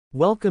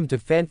Welcome to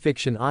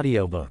Fanfiction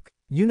Audiobook.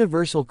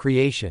 Universal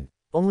Creation,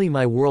 Only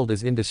My World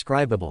is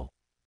Indescribable.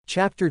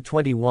 Chapter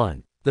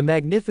 21. The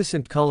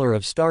magnificent color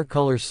of star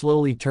color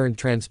slowly turned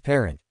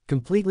transparent,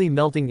 completely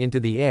melting into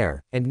the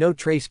air, and no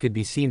trace could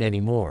be seen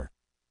anymore.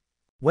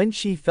 When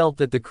she felt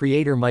that the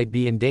creator might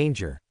be in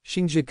danger,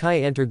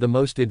 Shinjikai entered the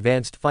most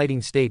advanced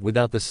fighting state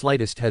without the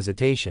slightest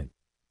hesitation.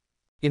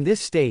 In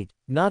this state,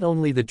 not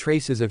only the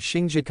traces of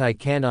Shinjikai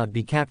cannot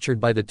be captured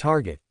by the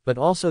target, but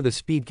also the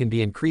speed can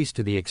be increased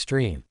to the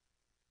extreme.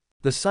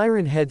 The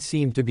siren head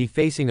seemed to be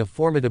facing a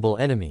formidable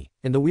enemy,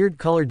 and the weird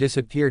color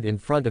disappeared in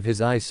front of his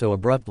eyes so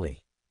abruptly.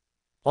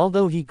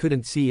 Although he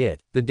couldn't see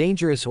it, the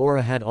dangerous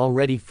aura had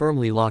already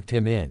firmly locked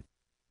him in.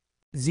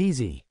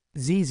 Zizi,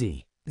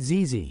 zizi,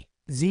 zizi,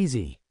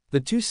 zizi.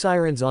 The two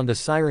sirens on the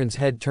siren's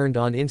head turned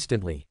on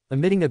instantly,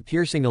 emitting a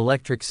piercing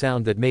electric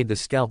sound that made the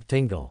scalp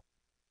tingle.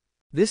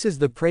 This is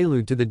the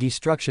prelude to the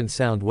destruction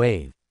sound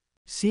wave.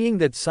 Seeing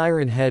that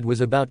Siren Head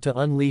was about to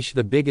unleash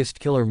the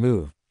biggest killer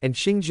move, and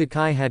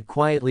Shinjikai had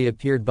quietly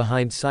appeared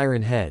behind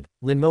Siren Head,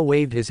 Linmo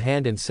waved his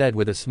hand and said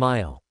with a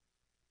smile.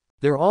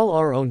 "They're all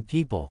our own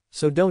people,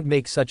 so don't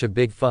make such a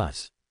big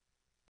fuss."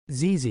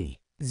 Zizi,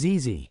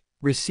 zizi,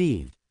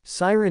 received.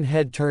 Siren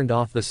Head turned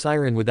off the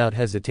siren without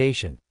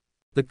hesitation.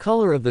 The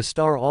color of the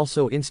star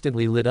also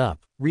instantly lit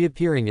up,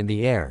 reappearing in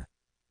the air.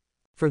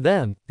 For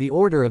them, the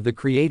order of the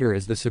Creator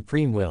is the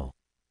supreme will.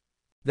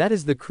 That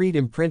is the creed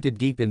imprinted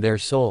deep in their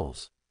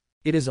souls.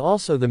 It is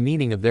also the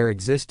meaning of their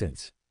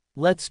existence.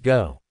 Let's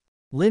go.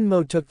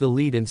 Linmo took the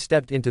lead and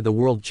stepped into the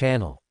world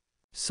channel.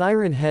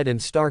 Siren Head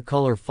and Star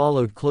Color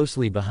followed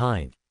closely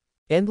behind.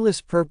 Endless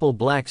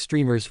purple-black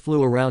streamers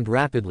flew around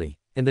rapidly,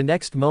 and the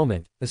next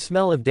moment, a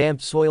smell of damp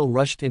soil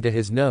rushed into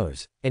his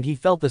nose, and he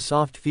felt the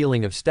soft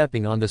feeling of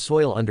stepping on the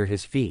soil under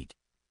his feet.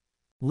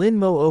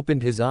 Linmo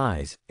opened his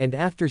eyes, and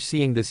after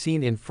seeing the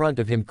scene in front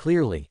of him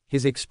clearly,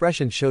 his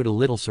expression showed a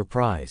little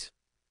surprise.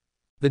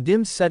 The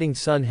dim setting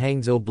sun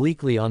hangs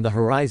obliquely on the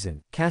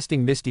horizon,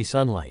 casting misty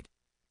sunlight.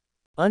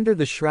 Under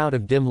the shroud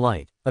of dim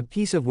light, a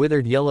piece of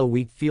withered yellow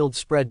wheat field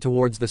spread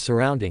towards the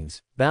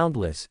surroundings,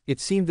 boundless.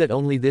 It seemed that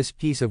only this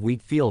piece of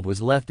wheat field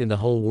was left in the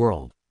whole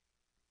world.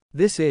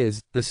 This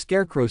is the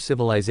Scarecrow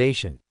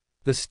Civilization.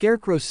 The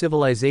Scarecrow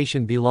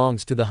Civilization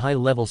belongs to the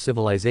high-level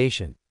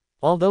civilization.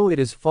 Although it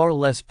is far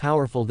less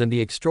powerful than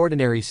the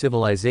Extraordinary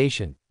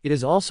Civilization, it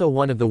is also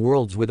one of the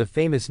worlds with a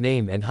famous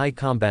name and high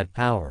combat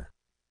power.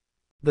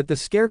 But the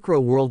Scarecrow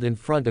world in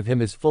front of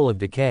him is full of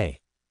decay.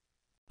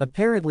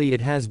 Apparently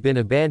it has been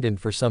abandoned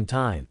for some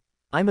time.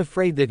 I'm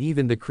afraid that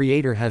even the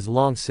creator has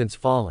long since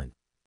fallen.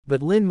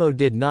 But Linmo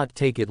did not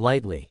take it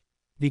lightly.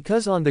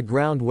 Because on the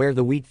ground where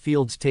the wheat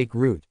fields take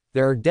root,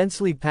 there are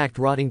densely packed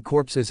rotting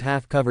corpses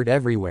half-covered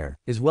everywhere,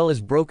 as well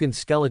as broken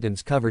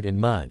skeletons covered in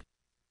mud.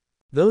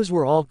 Those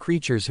were all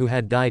creatures who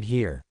had died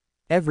here.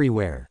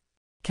 Everywhere.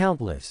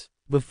 Countless.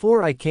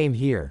 Before I came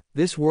here,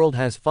 this world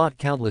has fought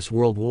countless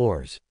world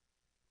wars.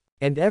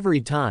 And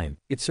every time,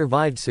 it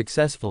survived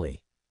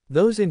successfully.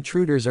 Those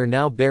intruders are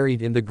now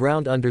buried in the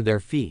ground under their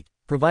feet,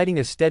 providing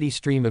a steady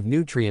stream of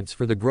nutrients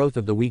for the growth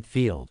of the wheat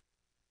field.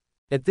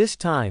 At this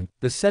time,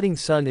 the setting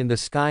sun in the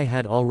sky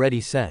had already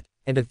set,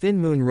 and a thin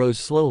moon rose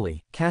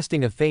slowly,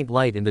 casting a faint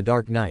light in the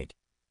dark night.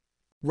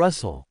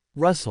 Rustle,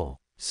 rustle.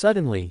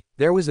 Suddenly,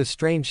 there was a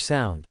strange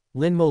sound.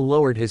 Linmo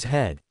lowered his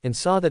head, and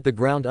saw that the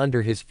ground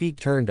under his feet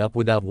turned up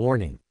without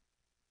warning.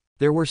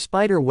 There were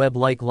spider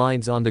web-like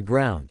lines on the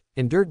ground,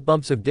 and dirt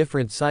bumps of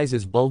different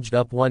sizes bulged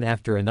up one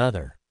after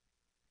another.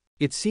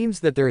 It seems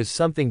that there is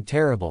something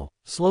terrible,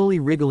 slowly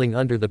wriggling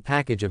under the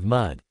package of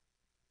mud.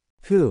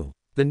 Whew!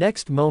 The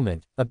next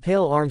moment, a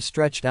pale arm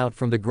stretched out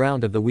from the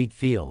ground of the wheat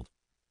field.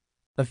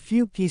 A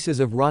few pieces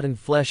of rotten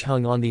flesh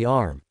hung on the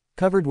arm,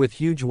 covered with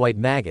huge white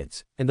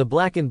maggots, and the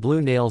black and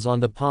blue nails on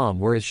the palm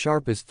were as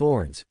sharp as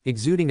thorns,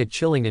 exuding a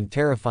chilling and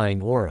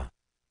terrifying aura.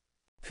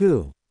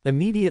 Whew!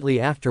 Immediately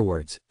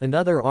afterwards,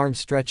 another arm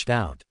stretched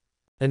out.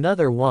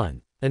 Another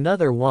one.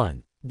 Another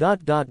one. ...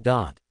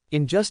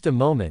 In just a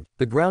moment,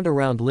 the ground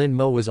around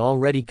Linmo was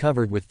already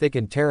covered with thick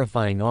and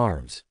terrifying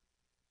arms.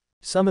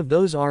 Some of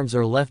those arms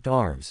are left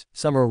arms,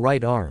 some are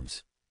right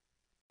arms.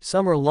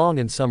 Some are long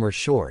and some are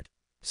short.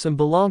 Some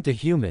belong to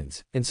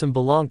humans, and some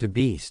belong to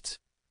beasts.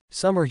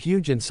 Some are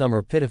huge and some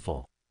are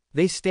pitiful.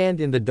 They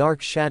stand in the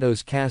dark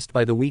shadows cast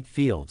by the wheat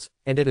fields,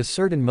 and at a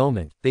certain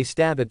moment, they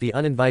stab at the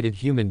uninvited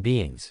human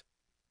beings.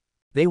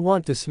 They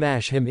want to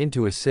smash him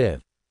into a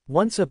sieve.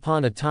 Once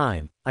upon a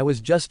time, I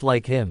was just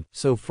like him,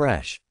 so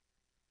fresh.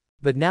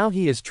 But now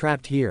he is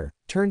trapped here,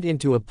 turned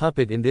into a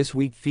puppet in this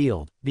wheat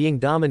field, being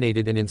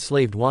dominated and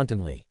enslaved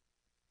wantonly.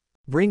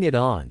 Bring it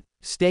on.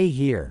 Stay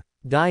here.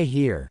 Die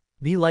here.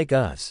 Be like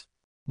us.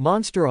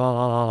 Monster ah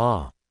ah ah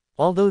ah.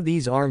 Although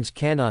these arms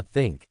cannot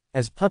think,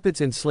 as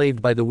puppets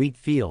enslaved by the wheat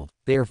field,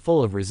 they are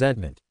full of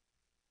resentment.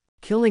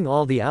 Killing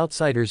all the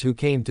outsiders who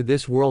came to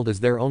this world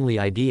is their only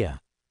idea.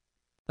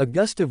 A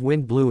gust of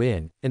wind blew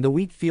in, and the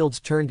wheat fields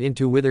turned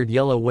into withered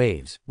yellow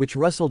waves, which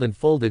rustled and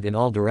folded in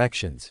all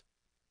directions.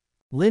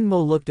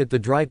 Linmo looked at the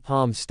dry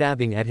palms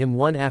stabbing at him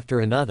one after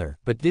another,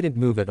 but didn't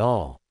move at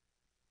all.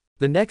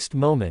 The next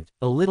moment,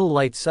 a little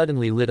light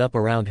suddenly lit up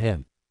around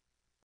him.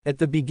 At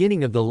the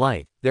beginning of the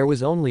light, there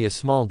was only a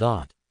small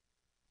dot.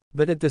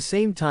 But at the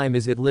same time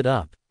as it lit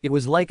up, it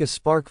was like a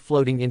spark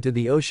floating into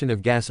the ocean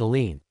of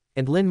gasoline,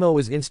 and Linmo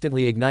was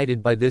instantly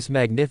ignited by this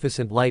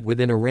magnificent light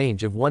within a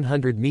range of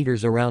 100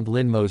 meters around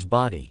Linmo's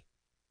body.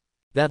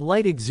 That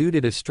light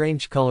exuded a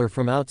strange color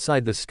from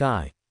outside the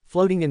sky,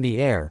 floating in the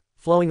air,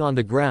 flowing on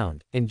the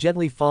ground, and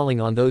gently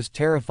falling on those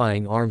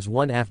terrifying arms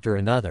one after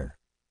another.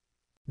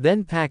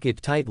 Then pack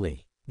it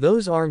tightly.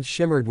 Those arms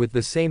shimmered with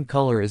the same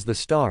color as the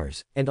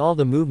stars, and all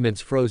the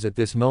movements froze at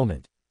this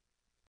moment.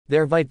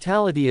 Their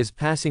vitality is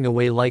passing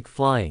away like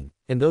flying,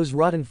 and those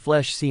rotten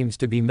flesh seems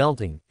to be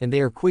melting, and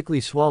they are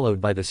quickly swallowed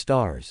by the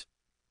stars.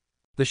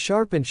 The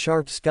sharp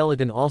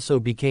skeleton also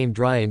became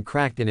dry and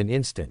cracked in an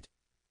instant.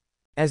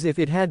 As if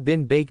it had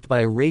been baked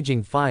by a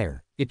raging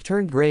fire, it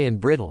turned gray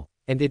and brittle,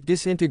 and it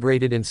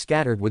disintegrated and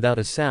scattered without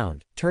a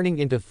sound, turning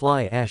into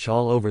fly ash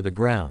all over the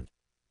ground.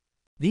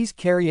 These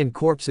carrion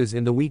corpses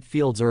in the wheat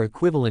fields are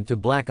equivalent to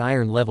black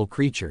iron-level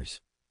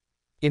creatures.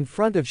 In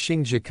front of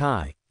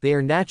Shinjikai, they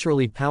are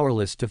naturally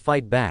powerless to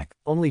fight back,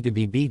 only to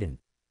be beaten.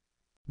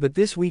 But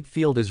this wheat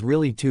field is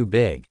really too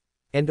big.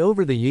 And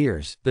over the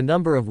years, the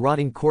number of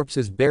rotting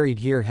corpses buried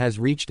here has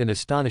reached an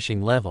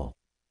astonishing level.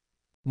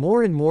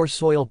 More and more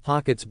soil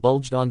pockets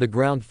bulged on the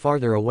ground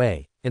farther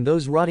away, and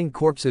those rotting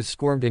corpses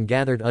squirmed and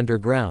gathered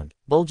underground,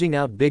 bulging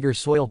out bigger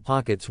soil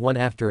pockets one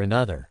after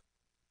another.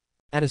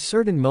 At a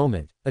certain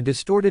moment, a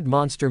distorted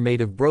monster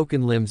made of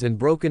broken limbs and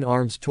broken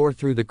arms tore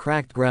through the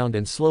cracked ground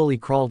and slowly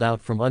crawled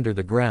out from under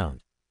the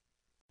ground.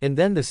 And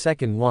then the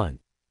second one.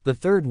 The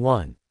third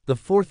one. The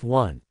fourth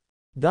one.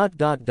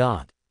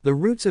 The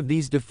roots of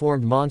these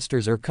deformed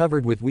monsters are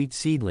covered with wheat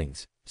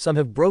seedlings, some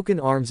have broken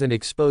arms and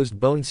exposed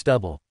bone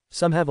stubble,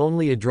 some have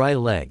only a dry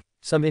leg,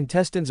 some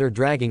intestines are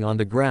dragging on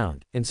the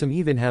ground, and some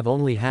even have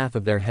only half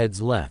of their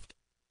heads left.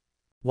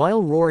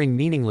 While roaring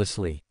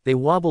meaninglessly, they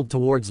wobbled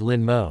towards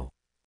Linmo.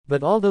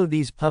 But although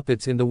these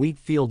puppets in the wheat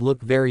field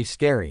look very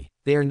scary,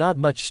 they are not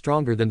much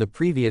stronger than the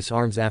previous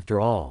arms after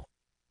all.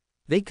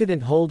 They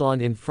couldn't hold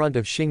on in front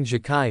of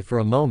Shinjikai for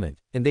a moment,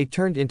 and they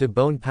turned into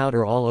bone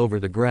powder all over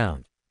the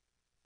ground.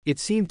 It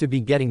seemed to be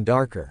getting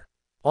darker.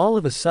 All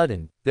of a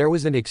sudden, there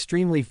was an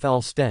extremely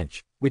foul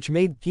stench, which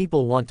made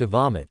people want to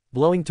vomit,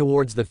 blowing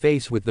towards the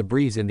face with the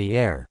breeze in the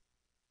air.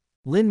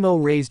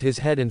 Linmo raised his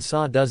head and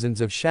saw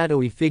dozens of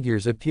shadowy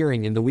figures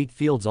appearing in the wheat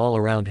fields all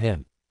around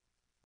him.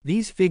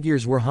 These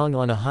figures were hung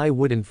on a high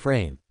wooden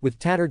frame, with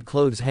tattered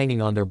clothes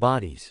hanging on their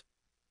bodies.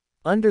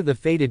 Under the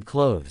faded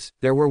clothes,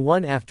 there were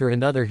one after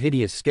another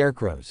hideous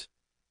scarecrows.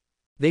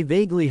 They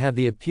vaguely have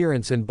the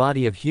appearance and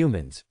body of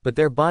humans, but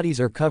their bodies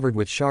are covered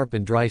with sharp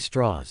and dry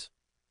straws.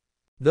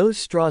 Those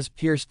straws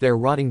pierced their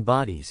rotting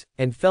bodies,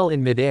 and fell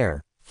in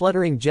midair,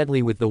 fluttering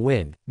gently with the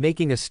wind,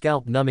 making a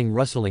scalp-numbing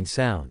rustling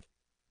sound.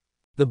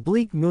 The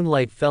bleak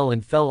moonlight fell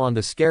on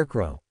the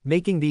scarecrow,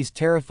 making these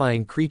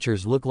terrifying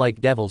creatures look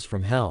like devils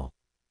from hell.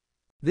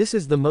 This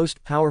is the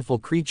most powerful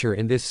creature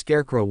in this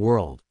scarecrow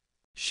world.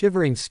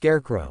 Shivering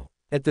Scarecrow.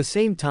 At the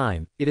same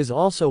time, it is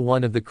also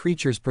one of the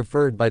creatures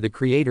preferred by the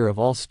creator of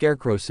all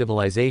scarecrow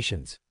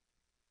civilizations.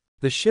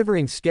 The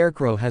Shivering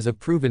Scarecrow has a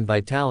proven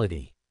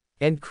vitality.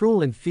 And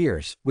cruel and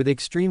fierce, with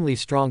extremely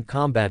strong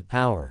combat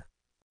power.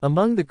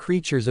 Among the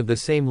creatures of the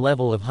same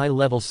level of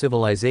high-level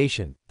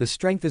civilization, the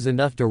strength is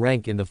enough to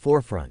rank in the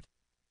forefront.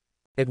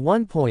 At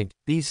one point,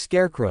 these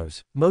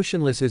scarecrows,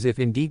 motionless as if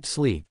in deep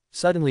sleep,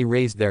 suddenly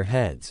raised their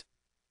heads.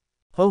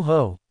 Ho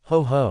ho,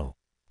 ho ho.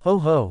 Ho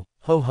ho,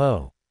 ho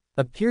ho.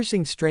 A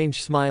piercing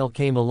strange smile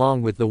came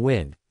along with the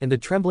wind, and the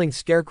trembling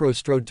scarecrow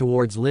strode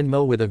towards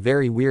Linmo with a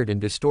very weird and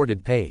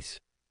distorted pace.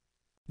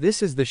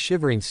 This is the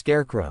Shivering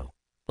Scarecrow.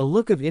 A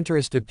look of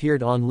interest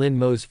appeared on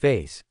Linmo's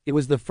face. It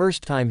was the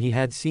first time he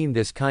had seen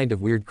this kind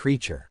of weird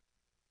creature.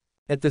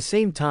 At the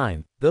same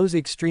time, those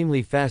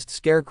extremely fast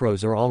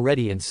scarecrows are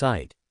already in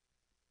sight.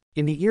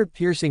 In the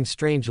ear-piercing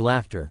strange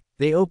laughter,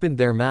 they opened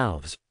their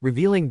mouths,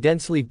 revealing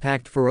densely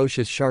packed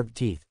ferocious sharp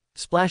teeth,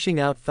 splashing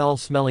out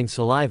foul-smelling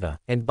saliva,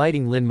 and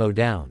biting Linmo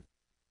down.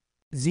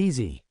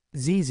 Zizi,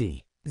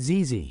 zizi,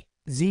 zizi,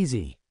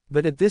 zizi.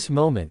 But at this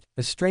moment,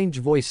 a strange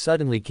voice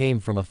suddenly came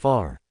from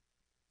afar.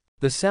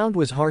 The sound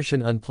was harsh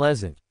and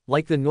unpleasant,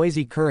 like the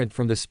noisy current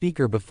from the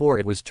speaker before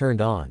it was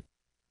turned on.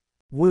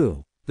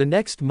 Woo! The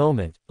next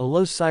moment, a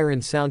low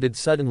siren sounded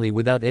suddenly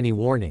without any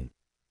warning.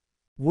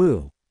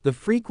 Woo! The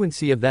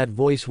frequency of that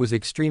voice was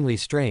extremely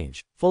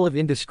strange, full of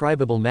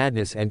indescribable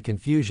madness and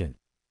confusion.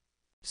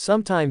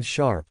 Sometimes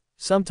sharp,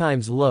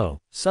 sometimes low,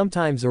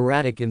 sometimes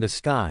erratic in the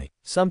sky,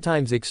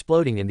 sometimes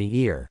exploding in the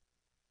ear.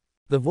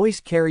 The voice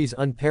carries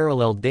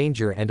unparalleled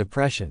danger and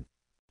oppression.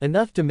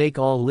 Enough to make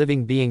all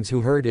living beings who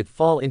heard it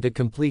fall into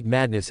complete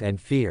madness and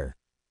fear.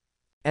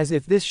 As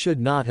if this should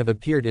not have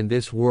appeared in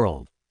this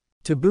world.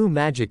 Taboo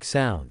magic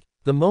sound.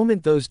 The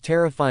moment those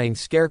terrifying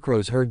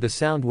scarecrows heard the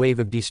sound wave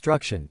of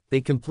destruction,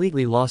 they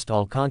completely lost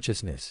all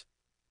consciousness.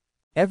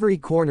 Every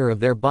corner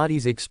of their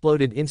bodies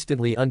exploded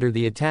instantly under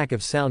the attack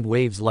of sound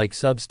waves-like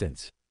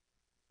substance.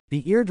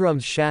 The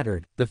eardrums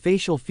shattered, the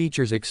facial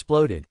features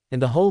exploded,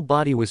 and the whole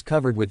body was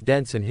covered with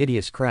dense and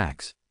hideous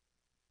cracks.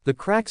 The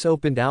cracks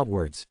opened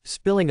outwards,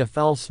 spilling a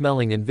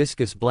foul-smelling and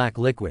viscous black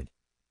liquid.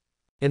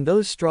 And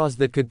those straws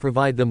that could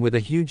provide them with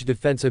a huge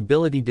defense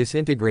ability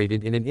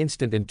disintegrated in an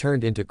instant and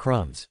turned into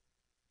crumbs.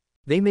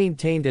 They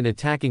maintained an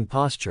attacking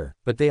posture,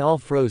 but they all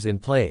froze in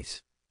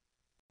place.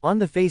 On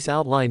the face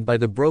outlined by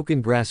the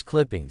broken grass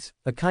clippings,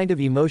 a kind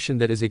of emotion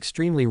that is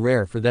extremely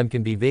rare for them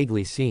can be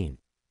vaguely seen.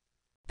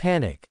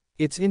 Panic.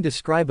 It's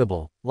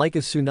indescribable, like a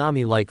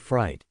tsunami-like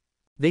fright.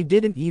 They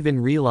didn't even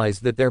realize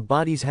that their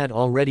bodies had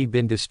already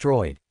been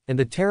destroyed, and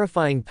the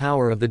terrifying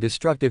power of the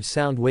destructive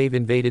sound wave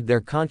invaded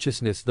their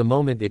consciousness the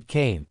moment it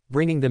came,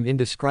 bringing them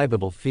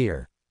indescribable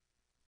fear.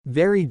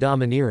 Very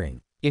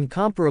domineering.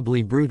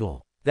 Incomparably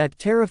brutal. That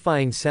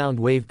terrifying sound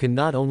wave can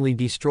not only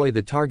destroy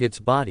the target's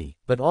body,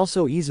 but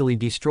also easily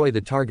destroy the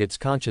target's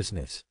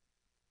consciousness.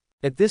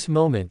 At this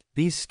moment,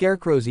 these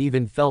scarecrows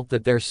even felt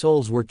that their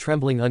souls were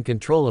trembling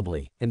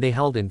uncontrollably, and they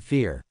howled in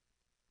fear.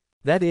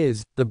 That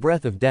is, the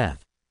breath of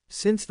death.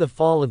 Since the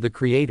fall of the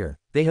Creator,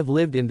 they have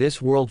lived in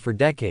this world for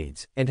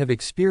decades, and have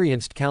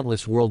experienced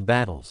countless world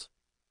battles.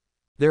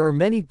 There are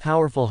many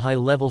powerful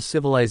high-level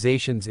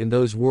civilizations in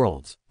those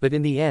worlds, but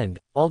in the end,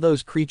 all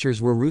those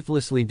creatures were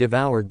ruthlessly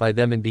devoured by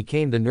them and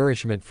became the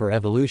nourishment for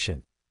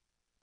evolution.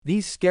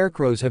 These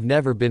scarecrows have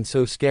never been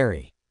so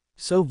scary.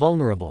 So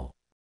vulnerable.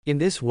 In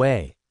this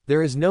way,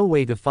 there is no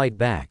way to fight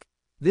back.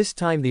 This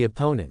time the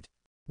opponent.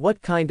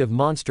 What kind of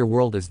monster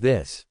world is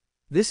this?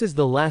 This is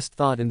the last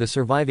thought in the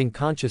surviving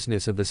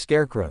consciousness of the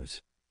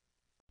scarecrows.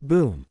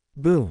 Boom,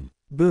 boom,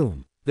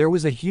 boom. There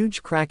was a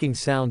huge cracking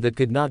sound that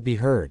could not be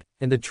heard,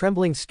 and the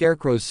trembling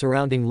scarecrows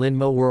surrounding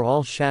Linmo were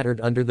all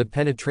shattered under the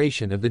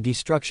penetration of the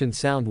destruction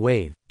sound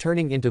wave,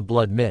 turning into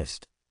blood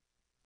mist.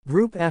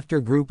 Group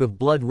after group of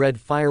blood-red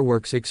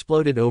fireworks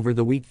exploded over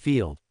the wheat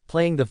field,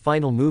 playing the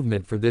final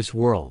movement for this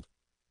world.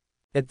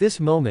 At this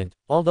moment,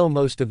 although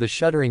most of the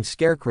shuddering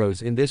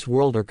scarecrows in this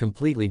world are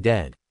completely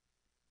dead.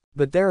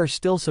 But there are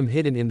still some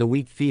hidden in the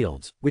wheat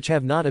fields, which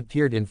have not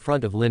appeared in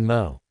front of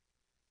Linmo.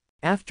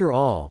 After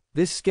all,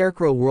 this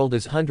scarecrow world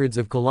is hundreds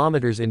of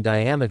kilometers in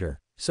diameter,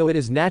 so it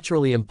is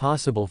naturally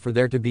impossible for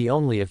there to be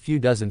only a few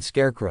dozen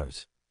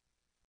scarecrows.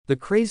 The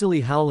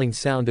crazily howling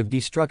sound of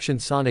destruction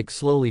sonic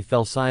slowly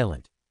fell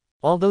silent.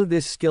 Although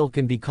this skill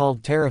can be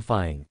called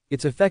terrifying,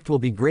 its effect will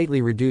be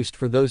greatly reduced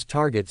for those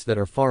targets that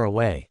are far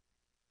away.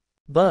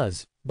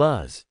 Buzz,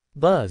 buzz,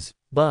 buzz,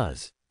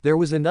 buzz. There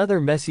was another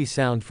messy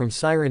sound from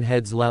Siren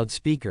Head's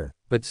loudspeaker,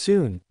 but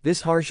soon,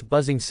 this harsh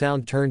buzzing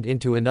sound turned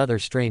into another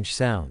strange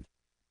sound.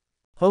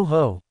 Ho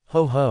ho,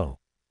 ho ho.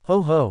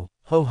 Ho ho,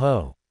 ho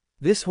ho.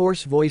 This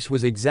hoarse voice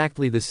was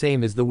exactly the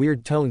same as the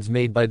weird tones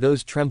made by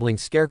those trembling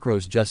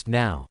scarecrows just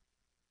now.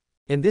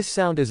 And this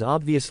sound is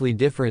obviously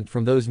different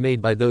from those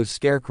made by those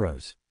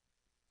scarecrows.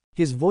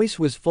 His voice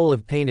was full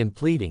of pain and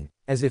pleading,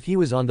 as if he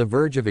was on the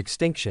verge of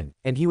extinction,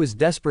 and he was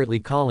desperately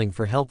calling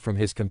for help from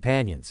his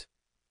companions.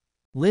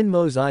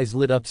 Linmo's eyes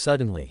lit up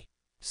suddenly.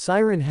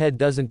 Siren Head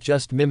doesn't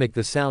just mimic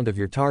the sound of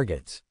your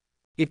targets.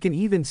 It can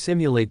even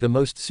simulate the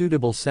most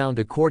suitable sound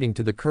according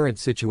to the current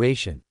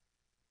situation.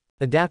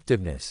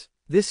 Adaptiveness.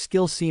 This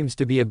skill seems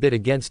to be a bit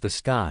against the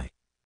sky.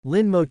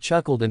 Linmo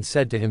chuckled and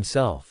said to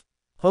himself.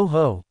 Ho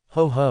ho,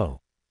 ho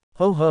ho.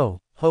 Ho ho,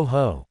 ho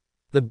ho.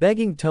 The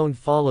begging tone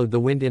followed the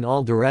wind in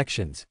all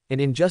directions, and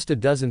in just a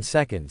dozen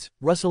seconds,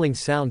 rustling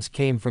sounds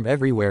came from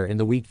everywhere in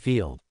the wheat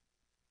field.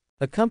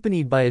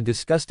 Accompanied by a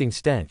disgusting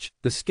stench,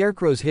 the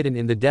scarecrows hidden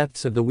in the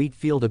depths of the wheat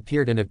field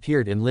appeared in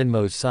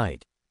Linmo's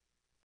sight.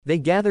 They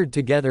gathered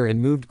together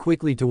and moved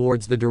quickly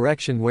towards the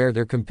direction where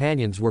their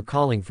companions were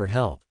calling for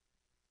help.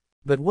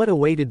 But what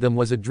awaited them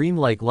was a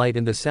dreamlike light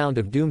and the sound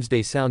of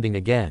doomsday sounding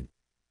again.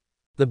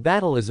 The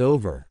battle is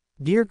over.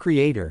 Dear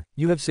Creator,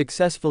 you have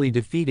successfully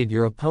defeated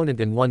your opponent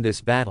and won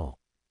this battle.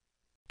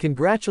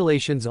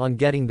 Congratulations on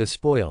getting the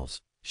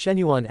spoils.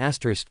 Shenyuan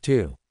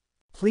 *2.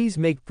 Please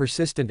make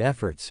persistent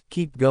efforts,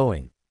 keep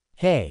going.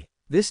 Hey,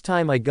 this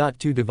time I got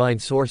 2 divine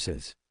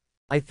sources.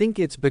 I think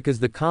it's because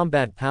the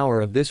combat power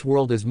of this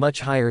world is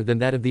much higher than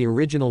that of the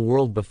original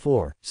world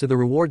before, so the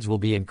rewards will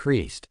be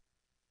increased.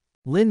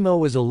 Linmo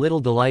was a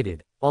little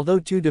delighted, although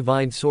 2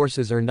 divine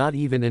sources are not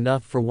even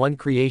enough for one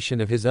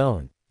creation of his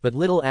own, but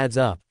little adds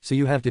up, so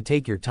you have to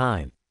take your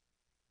time.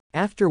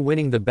 After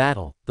winning the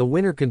battle, the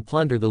winner can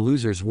plunder the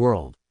loser's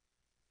world.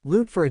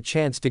 Loot for a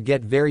chance to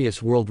get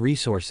various world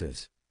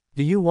resources.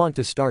 Do you want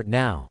to start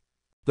now?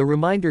 The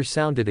reminder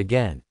sounded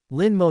again.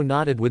 Linmo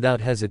nodded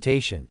without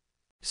hesitation.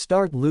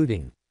 Start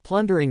looting.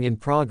 Plundering in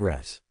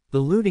progress. The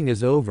looting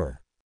is over.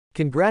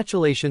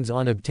 Congratulations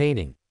on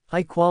obtaining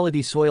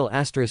high-quality soil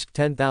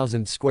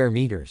 *10,000 square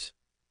meters.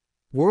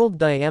 World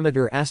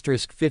diameter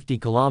 *50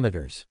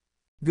 kilometers.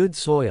 Good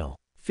soil.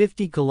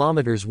 50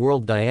 kilometers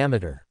world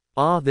diameter.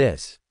 Ah,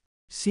 this.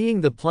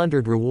 Seeing the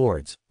plundered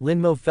rewards,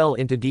 Linmo fell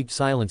into deep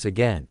silence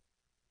again.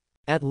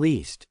 At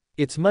least,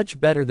 it's much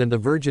better than the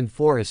virgin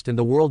forest and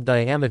the world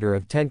diameter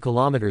of 10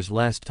 kilometers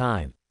last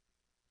time.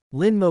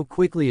 Linmo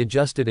quickly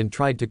adjusted and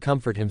tried to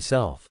comfort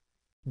himself.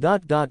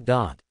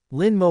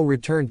 Lin Mo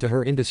returned to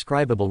her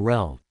indescribable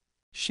realm.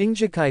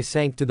 Shinjikai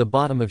sank to the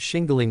bottom of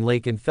Shingling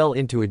Lake and fell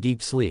into a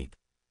deep sleep.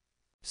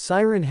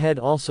 Siren Head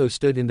also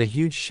stood in the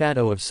huge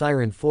shadow of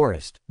Siren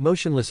Forest,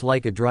 motionless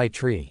like a dry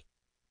tree.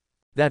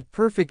 That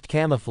perfect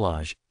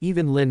camouflage,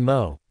 even Lin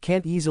Mo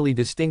can't easily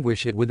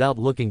distinguish it without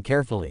looking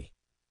carefully.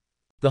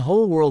 The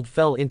whole world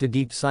fell into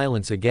deep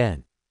silence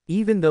again.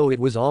 Even though it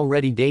was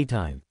already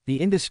daytime, the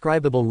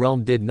indescribable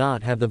realm did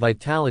not have the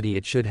vitality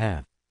it should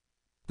have.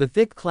 The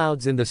thick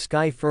clouds in the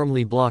sky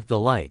firmly blocked the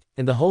light,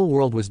 and the whole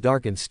world was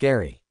dark and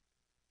scary.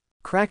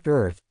 Cracked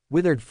earth,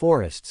 withered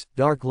forests,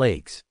 dark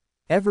lakes.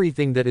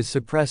 Everything that is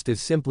suppressed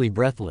is simply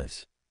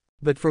breathless.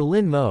 But for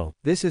Lin Mo,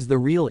 this is the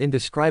real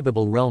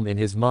indescribable realm in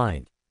his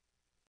mind.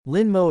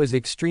 Lin Mo is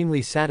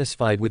extremely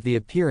satisfied with the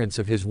appearance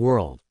of his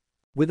world.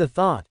 With a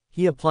thought,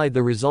 he applied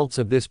the results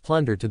of this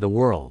plunder to the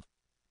world.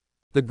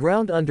 The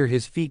ground under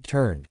his feet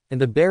turned,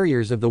 and the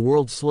barriers of the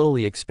world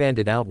slowly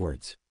expanded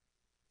outwards.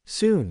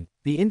 Soon,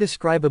 the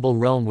indescribable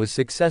realm was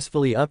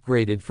successfully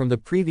upgraded from the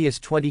previous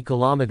 20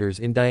 kilometers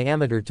in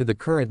diameter to the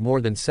current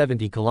more than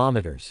 70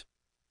 kilometers.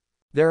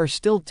 There are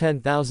still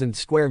 10,000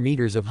 square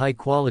meters of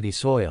high-quality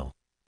soil.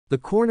 The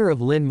corner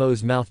of Lin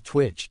Mo's mouth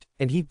twitched,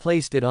 and he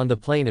placed it on the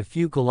plain a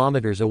few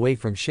kilometers away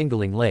from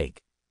Shingling Lake.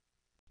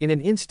 In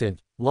an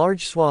instant,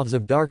 large swaths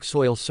of dark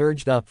soil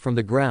surged up from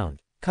the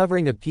ground,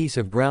 covering a piece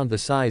of ground the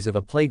size of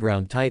a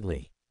playground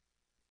tightly.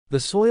 The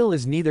soil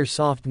is neither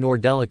soft nor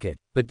delicate,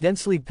 but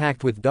densely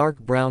packed with dark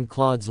brown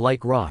clods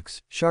like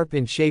rocks, sharp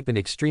in shape and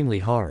extremely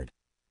hard.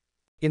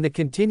 In the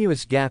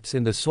continuous gaps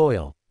in the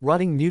soil,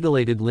 rotting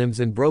mutilated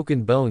limbs and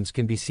broken bones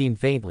can be seen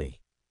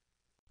faintly.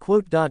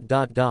 What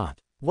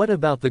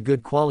about the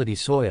good quality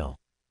soil?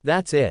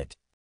 That's it.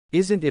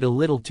 Isn't it a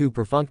little too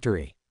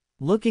perfunctory?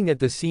 Looking at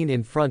the scene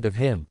in front of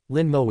him,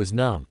 Lin Mo was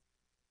numb.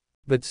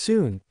 But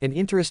soon, an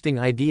interesting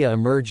idea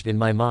emerged in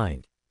my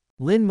mind.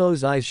 Lin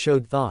Mo's eyes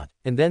showed thought,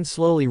 and then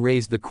slowly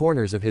raised the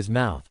corners of his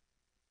mouth.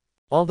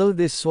 Although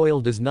this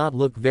soil does not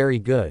look very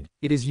good,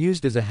 it is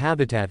used as a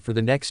habitat for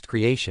the next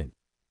creation.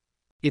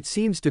 It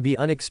seems to be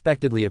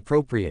unexpectedly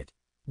appropriate.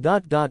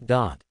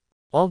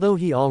 Although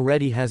he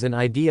already has an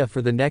idea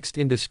for the next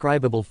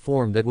indescribable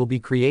form that will be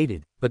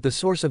created, but the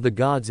source of the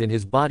gods in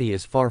his body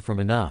is far from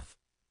enough.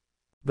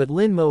 But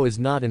Lin Mo is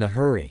not in a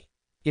hurry.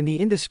 In the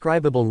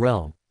indescribable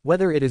realm,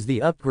 whether it is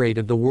the upgrade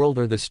of the world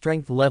or the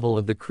strength level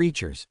of the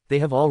creatures, they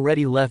have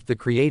already left the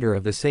creator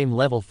of the same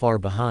level far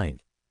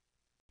behind.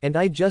 And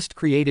I just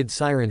created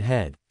Siren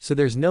Head, so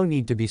there's no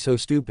need to be so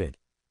stupid.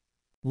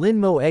 Lin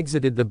Mo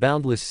exited the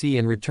boundless sea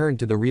and returned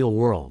to the real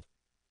world.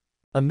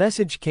 A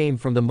message came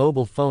from the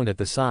mobile phone at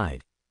the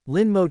side.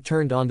 Lin Mo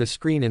turned on the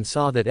screen and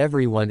saw that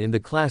everyone in the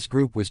class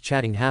group was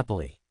chatting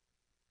happily.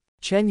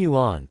 Chen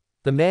Yuan,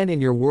 the man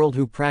in your world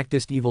who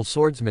practiced evil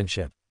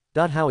swordsmanship.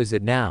 How is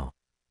it now?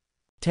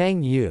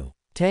 Tang Yu,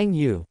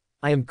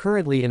 I am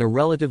currently in a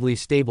relatively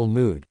stable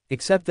mood,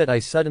 except that I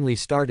suddenly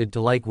started to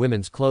like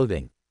women's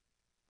clothing.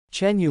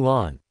 Chen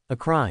Yuan, a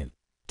crime.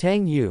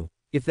 Tang Yu,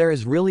 if there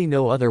is really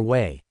no other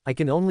way, I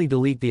can only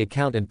delete the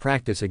account and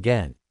practice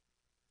again.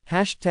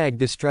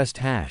 #distressed#.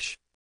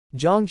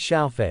 Zhang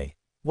Xiaofei,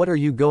 what are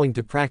you going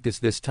to practice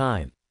this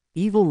time?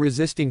 Evil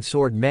Resisting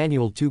Sword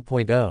Manual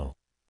 2.0.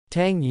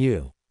 Tang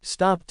Yu,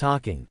 stop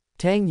talking.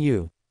 Tang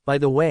Yu, by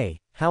the way,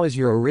 how is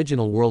your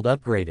original world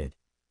upgraded?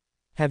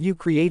 Have you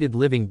created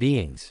living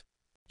beings?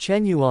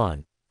 Chen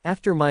Yuan,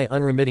 after my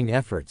unremitting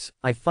efforts,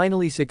 I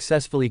finally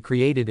successfully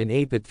created an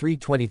ape at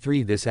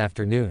 3:23 this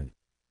afternoon.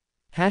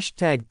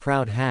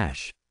 #proud#.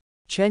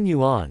 Chen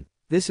Yuan,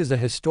 this is a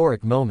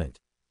historic moment.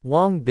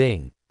 Wang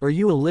Bing, are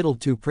you a little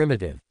too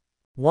primitive?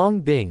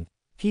 Wang Bing,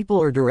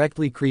 people are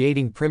directly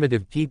creating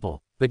primitive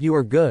people, but you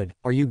are good,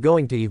 are you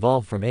going to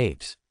evolve from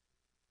apes?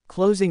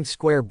 Closing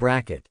square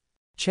bracket.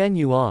 Chen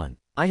Yuan,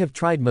 I have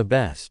tried my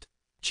best.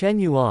 Chen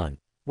Yuan,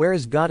 where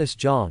is Goddess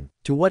Zhang?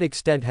 To what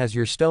extent has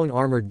your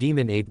stone-armored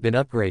demon ape been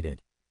upgraded?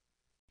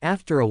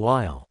 After a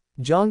while.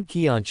 Zhang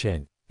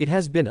Qianchen, it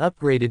has been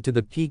upgraded to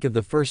the peak of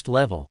the first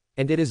level,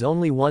 and it is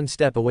only one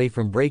step away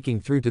from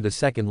breaking through to the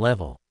second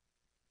level.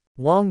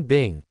 Wang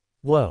Bing,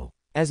 whoa,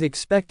 as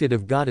expected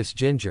of Goddess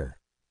Ginger.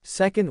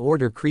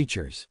 Second-order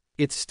creatures.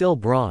 It's still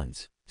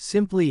bronze.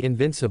 Simply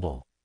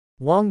invincible.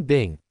 Wang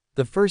Bing,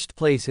 the first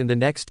place in the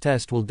next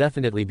test will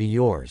definitely be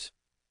yours.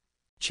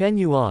 Chen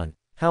Yuan,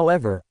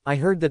 however, I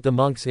heard that the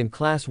monks in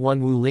Class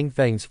 1 Wu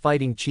Lingfeng's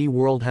Fighting Chi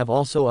world have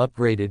also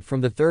upgraded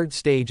from the 3rd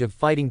stage of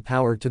fighting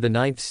power to the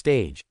 9th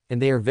stage,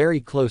 and they are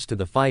very close to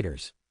the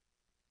fighters.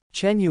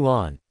 Chen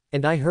Yuan,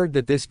 and I heard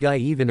that this guy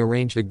even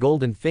arranged a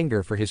golden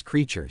finger for his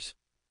creatures.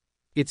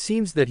 It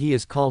seems that he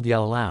is called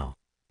Yao Lao.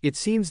 It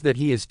seems that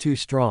he is too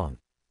strong.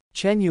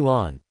 Chen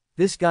Yuan,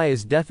 this guy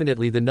is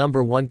definitely the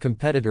 #1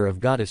 competitor of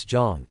Goddess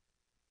Zhang.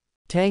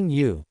 Tang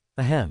Yu,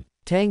 ahem.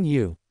 Tang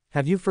Yu,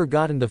 have you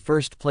forgotten the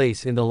first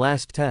place in the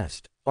last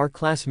test, our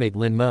classmate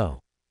Lin Mo?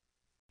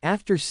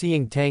 After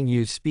seeing Tang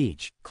Yu's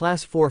speech,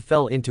 Class 4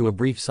 fell into a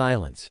brief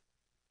silence.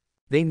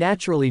 They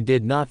naturally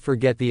did not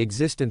forget the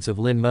existence of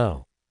Lin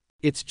Mo.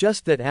 It's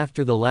just that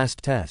after the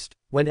last test,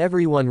 when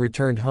everyone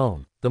returned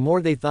home, the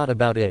more they thought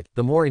about it,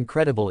 the more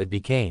incredible it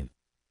became.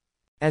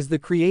 As the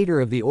creator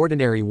of the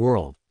ordinary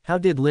world, how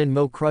did Lin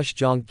Mo crush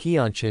Zhang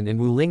Qianchen and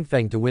Wu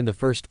Lingfeng to win the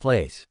first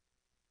place?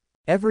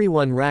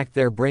 Everyone racked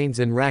their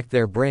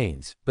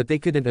brains, but they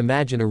couldn't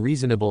imagine a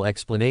reasonable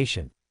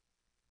explanation.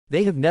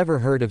 They have never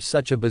heard of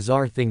such a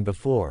bizarre thing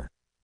before.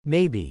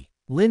 Maybe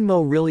Lin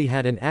Mo really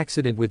had an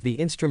accident with the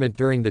instrument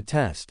during the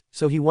test,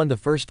 so he won the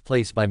first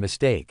place by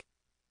mistake.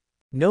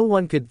 No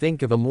one could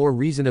think of a more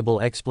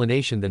reasonable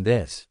explanation than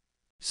this.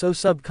 So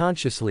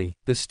subconsciously,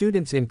 the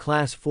students in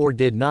Class 4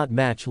 did not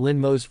match Lin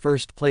Mo's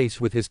first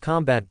place with his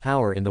combat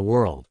power in the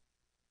world.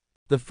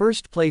 The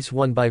first place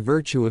won by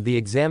virtue of the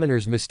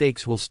examiner's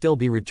mistakes will still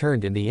be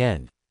returned in the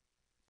end.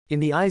 In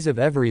the eyes of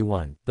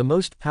everyone, the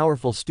most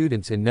powerful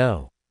students in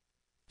No.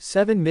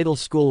 7 middle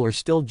school are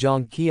still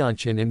Zhang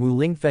Qianchen and Wu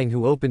Lingfeng,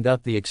 who opened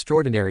up the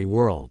extraordinary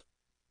world.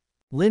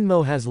 Lin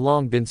Mo has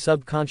long been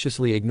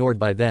subconsciously ignored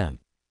by them.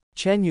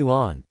 Chen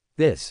Yuan.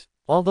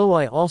 Although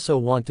I also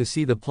want to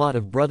see the plot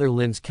of Brother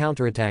Lin's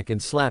counterattack and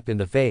slap in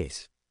the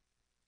face.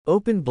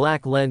 Open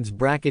black lens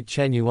bracket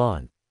Chen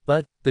Yuan.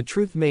 But, the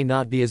truth may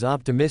not be as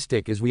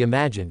optimistic as we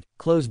imagined,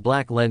 close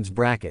black lens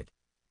bracket.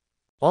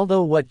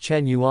 Although what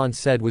Chen Yuan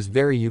said was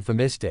very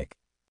euphemistic.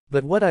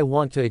 But what I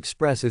want to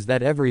express is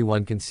that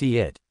everyone can see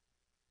it.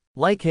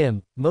 Like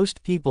him,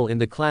 most people in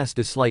the class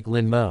dislike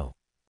Lin Mo.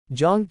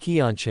 Zhang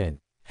Qianchen.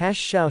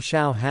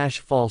 #xiao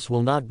false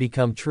will not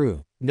become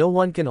true. No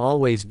one can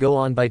always go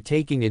on by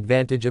taking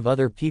advantage of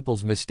other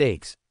people's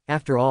mistakes.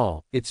 After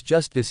all, it's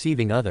just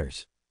deceiving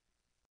others.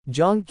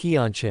 Zhang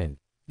Qianchen.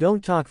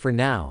 Don't talk for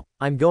now,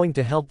 I'm going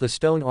to help the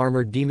stone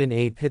armored demon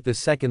ape hit the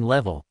second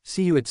level,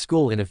 see you at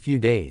school in a few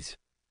days.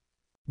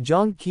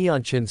 Zhang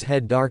Qianchen's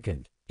head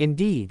darkened.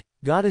 Indeed,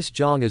 Goddess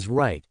Zhang is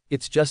right,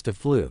 it's just a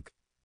fluke.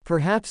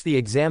 Perhaps the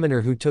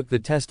examiner who took the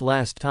test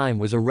last time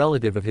was a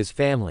relative of his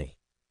family.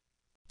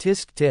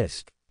 Tisk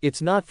tisk.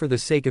 It's not for the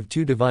sake of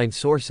two divine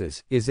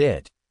sources, is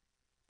it?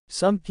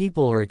 Some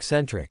people are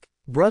eccentric.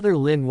 Brother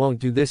Lin won't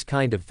do this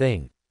kind of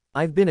thing.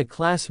 I've been a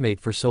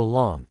classmate for so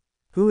long.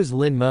 Who is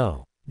Lin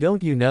Mo?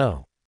 Don't you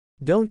know?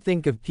 Don't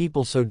think of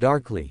people so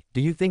darkly,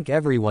 do you think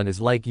everyone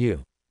is like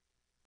you?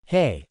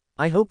 Hey,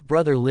 I hope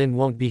Brother Lin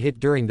won't be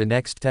hit during the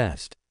next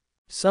test.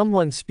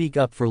 Someone speak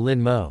up for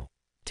Lin Mo.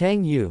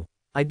 Tang Yu.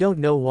 I don't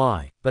know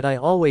why, but I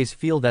always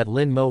feel that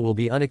Lin Mo will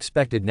be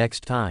unexpected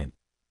next time.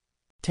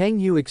 Tang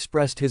Yu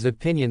expressed his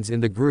opinions in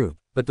the group,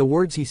 but the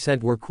words he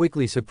sent were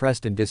quickly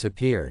suppressed and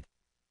disappeared.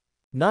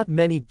 Not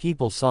many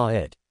people saw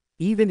it.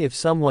 Even if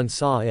someone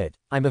saw it,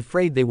 I'm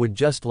afraid they would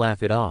just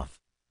laugh it off.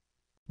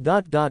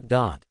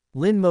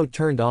 Lin Mo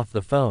turned off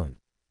the phone.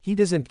 He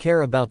doesn't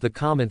care about the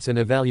comments and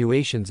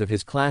evaluations of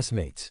his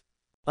classmates.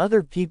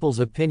 Other people's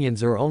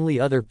opinions are only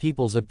other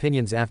people's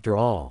opinions after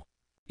all.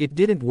 It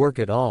didn't work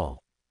at all.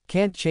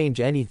 Can't change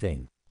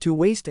anything. To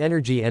waste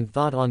energy and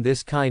thought on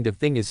this kind of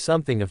thing is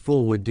something a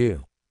fool would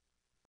do.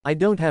 I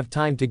don't have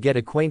time to get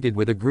acquainted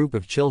with a group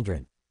of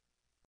children.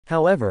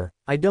 However,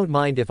 I don't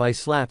mind if I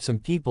slap some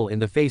people in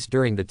the face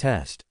during the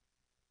test.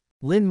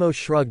 Lin Mo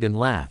shrugged and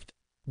laughed.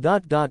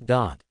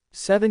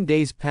 7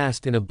 days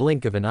passed in a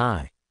blink of an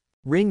eye.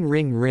 Ring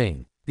ring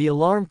ring. The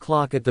alarm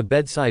clock at the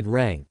bedside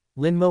rang.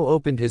 Lin Mo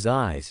opened his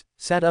eyes,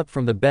 sat up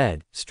from the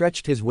bed,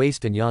 stretched his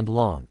waist and yawned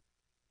long.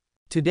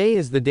 Today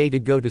is the day to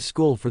go to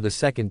school for the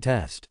second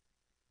test.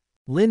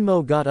 Lin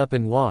Mo got up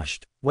and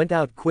washed, went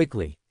out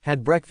quickly,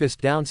 had breakfast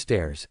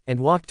downstairs,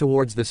 and walked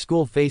towards the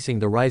school facing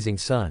the rising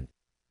sun.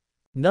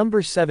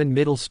 Number 7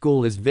 middle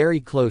school is very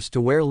close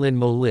to where Lin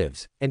Mo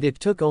lives, and it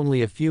took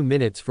only a few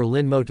minutes for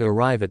Lin Mo to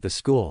arrive at the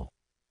school.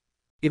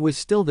 It was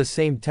still the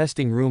same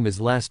testing room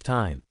as last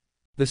time.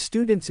 The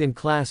students in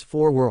Class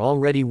 4 were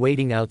already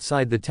waiting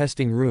outside the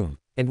testing room,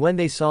 and when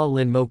they saw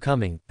Lin Mo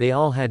coming, they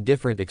all had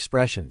different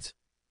expressions.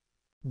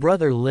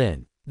 Brother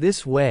Lin.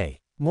 This way.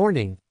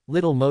 Morning,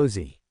 little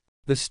Mosey.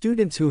 The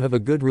students who have a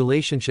good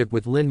relationship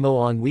with Lin Mo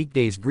on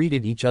weekdays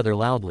greeted each other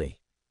loudly.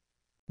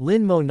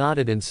 Lin Mo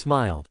nodded and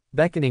smiled,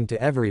 beckoning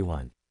to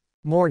everyone.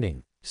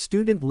 Morning.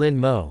 Student Lin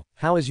Mo,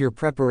 how is your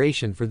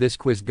preparation for this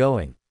quiz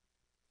going?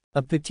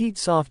 A petite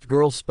soft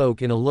girl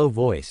spoke in a low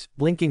voice,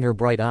 blinking her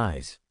bright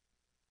eyes.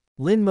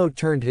 Lin Mo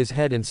turned his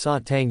head and saw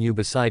Tang Yu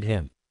beside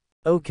him.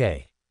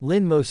 Okay.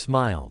 Lin Mo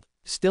smiled.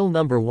 Still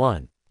number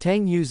 1.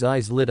 Tang Yu's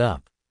eyes lit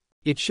up.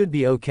 It should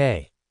be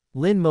okay.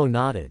 Lin Mo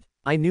nodded.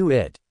 I knew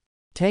it.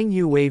 Tang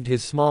Yu waved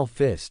his small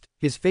fist,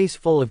 his face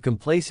full of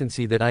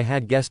complacency that I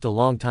had guessed a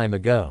long time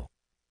ago.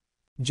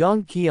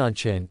 Zhang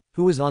Qianchen,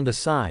 who was on the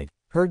side,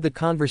 heard the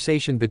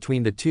conversation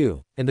between the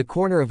two, and the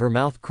corner of her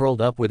mouth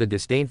curled up with a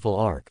disdainful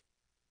arc.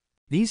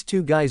 These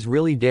two guys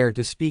really dare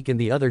to speak and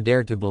the other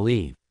dare to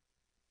believe.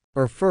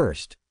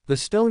 First, the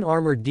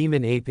stone-armored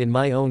demon ape in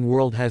my own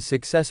world has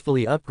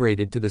successfully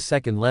upgraded to the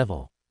second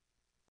level.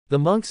 The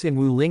monks in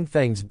Wu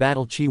Lingfeng's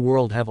Battle Chi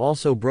world have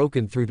also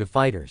broken through to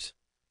fighters.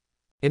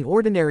 An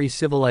ordinary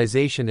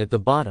civilization at the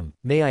bottom,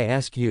 may I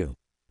ask you?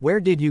 Where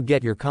did you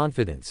get your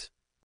confidence?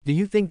 Do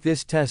you think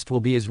this test will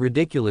be as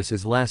ridiculous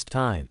as last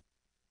time?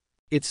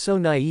 It's so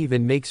naive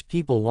and makes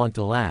people want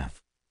to laugh.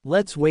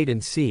 Let's wait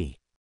and see.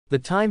 The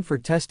time for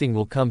testing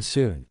will come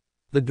soon.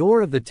 The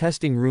door of the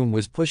testing room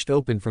was pushed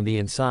open from the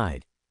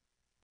inside.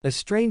 A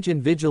strange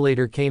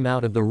invigilator came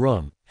out of the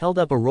room, held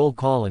up a roll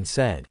call and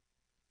said.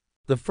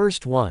 The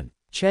first one,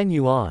 Chen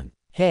Yuan.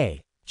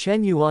 Hey.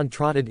 Chen Yuan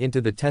trotted into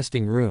the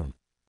testing room.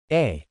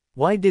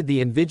 Why did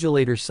the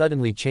invigilator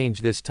suddenly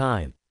change this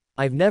time?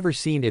 I've never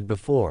seen it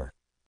before.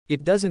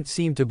 It doesn't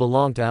seem to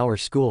belong to our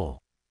school.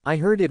 I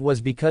heard it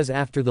was because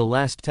after the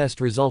last test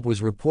result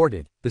was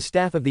reported, the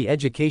staff of the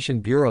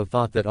Education Bureau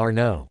thought that our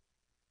No.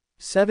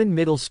 7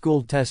 middle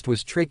school test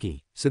was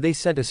tricky, so they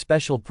sent a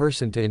special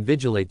person to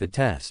invigilate the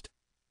test.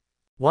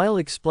 While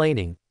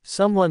explaining,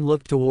 someone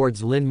looked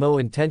towards Lin Mo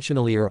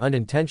intentionally or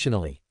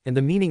unintentionally, and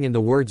the meaning in the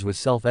words was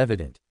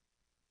self-evident.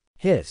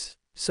 Hiss.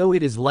 So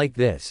it is like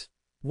this.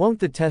 Won't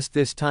the test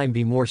this time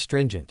be more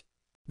stringent?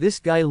 This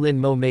guy Lin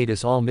Mo made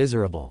us all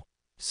miserable.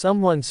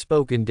 Someone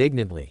spoke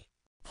indignantly.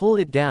 Pull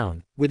it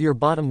down, with your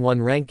bottom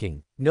one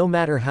ranking, no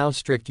matter how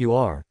strict you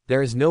are,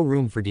 there is no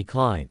room for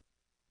decline.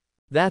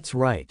 That's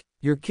right.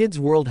 Your kid's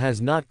world has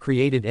not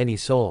created any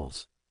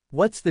souls.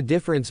 What's the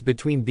difference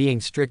between being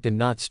strict and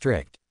not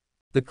strict?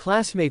 The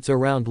classmates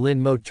around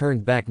Lin Mo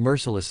turned back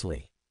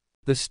mercilessly.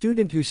 The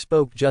student who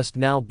spoke just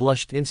now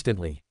blushed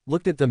instantly,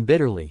 looked at them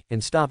bitterly,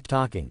 and stopped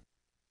talking.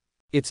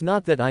 It's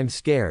not that I'm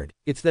scared,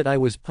 it's that I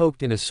was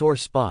poked in a sore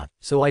spot,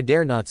 so I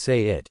dare not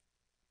say it.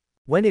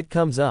 When it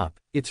comes up,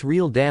 it's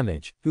real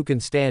damage, who can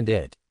stand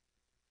it?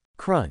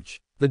 Crunch.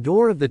 The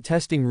door of the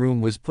testing room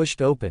was pushed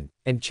open,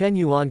 and Chen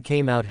Yuan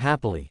came out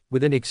happily,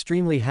 with an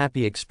extremely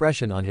happy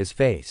expression on his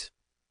face.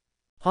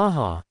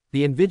 Haha,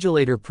 the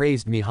invigilator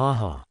praised me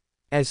haha.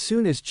 As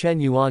soon as Chen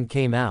Yuan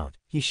came out,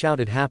 he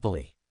shouted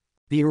happily.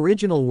 The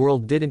original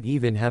world didn't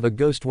even have a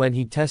ghost when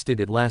he tested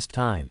it last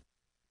time.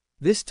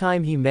 This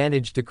time he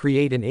managed to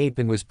create an ape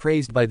and was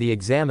praised by the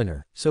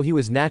examiner, so he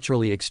was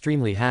naturally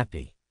extremely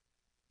happy.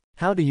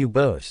 How do you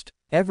boast?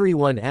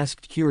 Everyone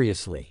asked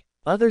curiously.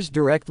 Others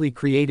directly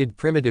created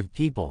primitive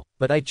people,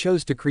 but I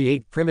chose to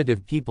create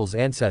primitive people's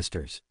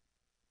ancestors.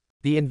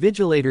 The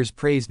invigilators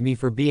praised me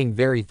for being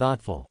very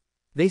thoughtful.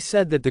 They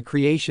said that the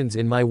creations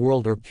in my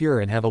world are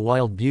pure and have a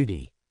wild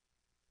beauty.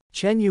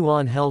 Chen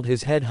Yuan held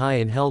his head high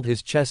and held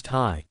his chest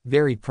high,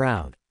 very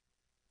proud.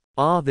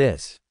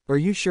 This. Are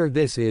you sure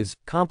this is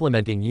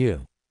complimenting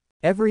you?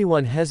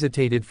 Everyone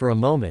hesitated for a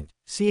moment,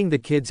 seeing the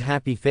kid's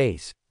happy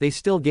face, they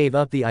still gave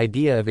up the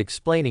idea of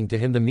explaining to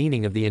him the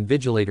meaning of the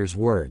invigilator's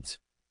words.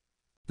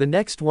 The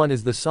next one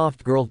is the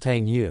soft girl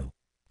Tang Yu.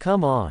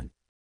 Come on.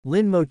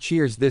 Lin Mo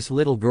cheers this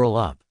little girl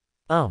up.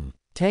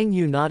 Tang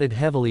Yu nodded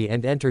heavily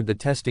and entered the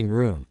testing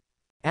room.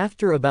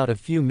 After about a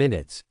few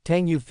minutes,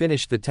 Tang Yu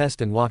finished the test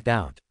and walked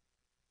out.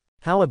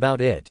 How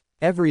about it?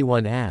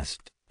 Everyone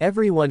asked.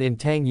 Everyone in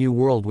Tang Yu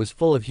world was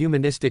full of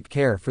humanistic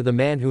care for the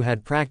man who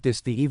had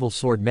practiced the evil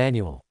sword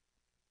manual.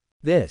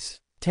 This,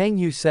 Tang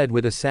Yu said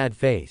with a sad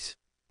face.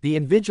 The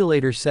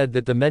invigilator said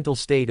that the mental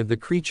state of the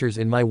creatures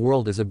in my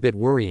world is a bit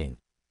worrying.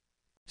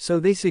 So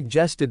they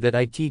suggested that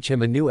I teach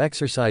him a new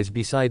exercise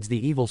besides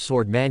the evil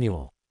sword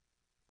manual.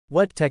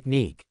 What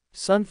technique?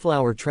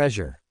 Sunflower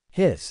treasure.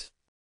 Hiss.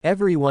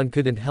 Everyone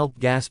couldn't help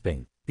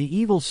gasping. The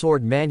evil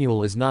sword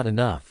manual is not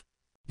enough.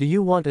 Do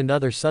you want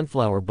another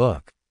sunflower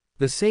book?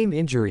 The same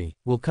injury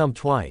will come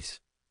twice.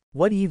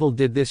 What evil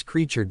did this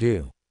creature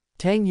do?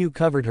 Tang Yu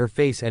covered her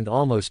face and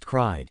almost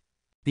cried.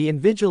 The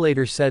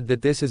invigilator said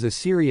that this is a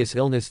serious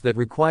illness that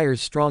requires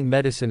strong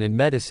medicine and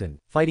medicine,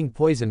 fighting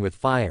poison with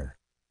fire.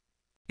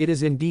 It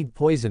is indeed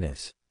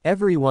poisonous.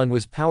 Everyone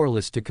was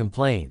powerless to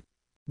complain.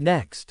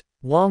 Next,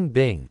 Wang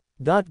Bing.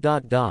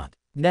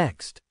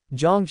 Next,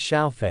 Zhang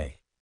Xiaofei.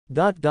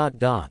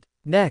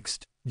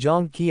 Next,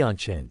 Zhang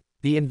Qianchen.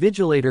 The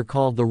invigilator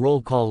called the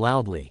roll call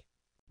loudly.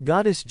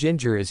 Goddess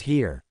Ginger is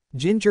here.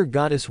 Ginger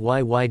Goddess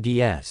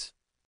YYDS.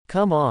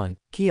 Come on,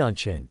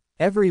 Qianchen.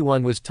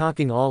 Everyone was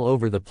talking all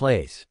over the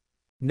place.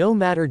 No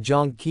matter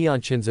Zhang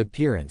Qianchen's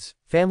appearance,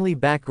 family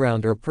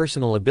background or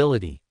personal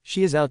ability,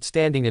 she is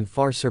outstanding and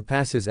far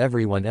surpasses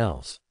everyone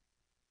else.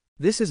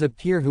 This is a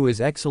peer who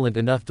is excellent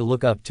enough to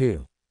look up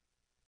to.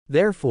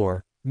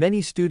 Therefore,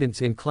 many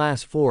students in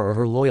Class 4 are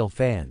her loyal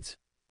fans.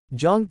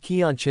 Zhang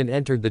Qianchen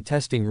entered the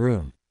testing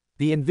room.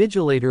 The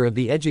invigilator of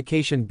the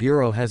Education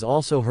Bureau has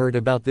also heard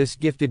about this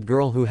gifted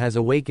girl who has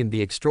awakened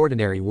the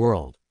extraordinary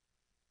world.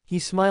 He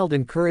smiled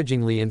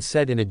encouragingly and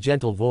said in a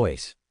gentle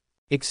voice.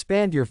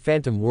 Expand your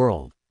phantom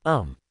world.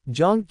 Zhang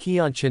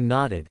Qianchen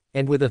nodded,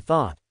 and with a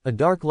thought, a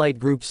dark light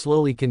group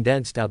slowly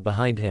condensed out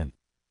behind him.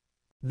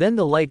 Then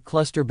the light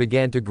cluster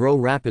began to grow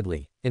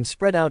rapidly, and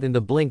spread out in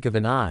the blink of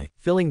an eye,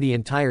 filling the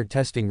entire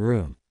testing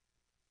room.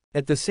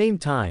 At the same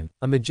time,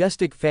 a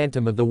majestic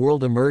phantom of the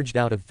world emerged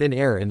out of thin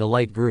air in the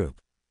light group.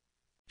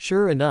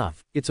 Sure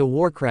enough, it's a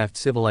Warcraft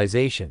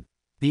civilization.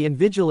 The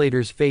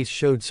invigilator's face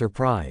showed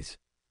surprise.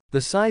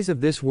 The size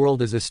of this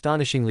world is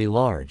astonishingly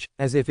large,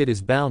 as if it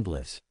is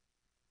boundless.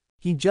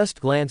 He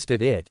just glanced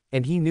at it,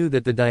 and he knew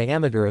that the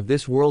diameter of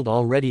this world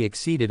already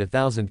exceeded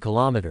 1,000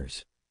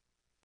 kilometers.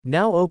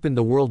 Now open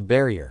the world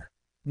barrier.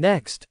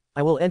 Next,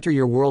 I will enter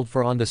your world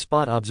for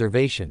on-the-spot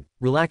observation.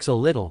 Relax a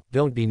little,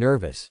 don't be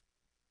nervous.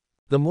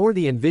 The more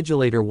the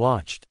invigilator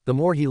watched, the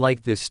more he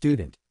liked this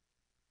student.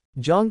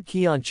 Zhang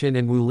Qianqun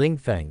and Wu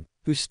Lingfeng,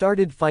 who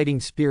started fighting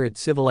spirit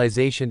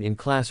civilization in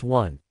Class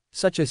 1,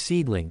 such a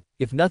seedling,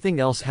 if nothing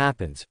else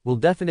happens, will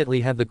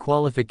definitely have the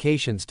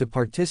qualifications to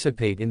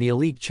participate in the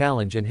elite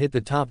challenge and hit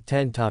the top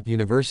 10 top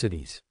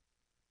universities.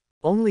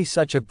 Only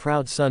such a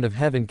proud son of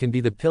heaven can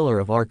be the pillar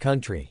of our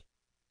country.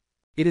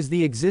 It is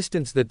the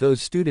existence that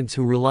those students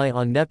who rely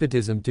on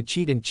nepotism to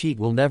cheat and cheat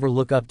will never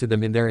look up to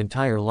them in their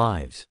entire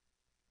lives.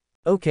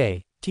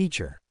 Okay,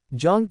 teacher.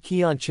 Zhang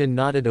Qianqun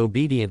nodded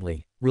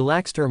obediently,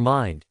 relaxed her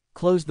mind,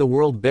 closed the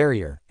world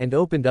barrier, and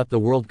opened up the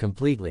world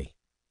completely.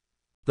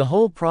 The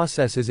whole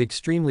process is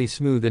extremely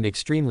smooth and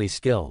extremely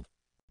skilled.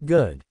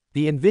 Good.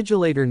 The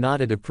invigilator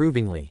nodded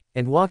approvingly,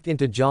 and walked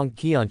into Zhang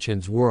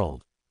Qianqun's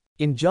world.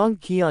 In Zhang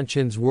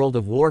Qianqun's world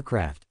of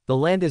Warcraft, the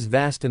land is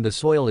vast and the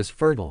soil is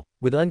fertile,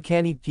 with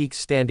uncanny peaks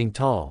standing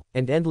tall,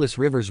 and endless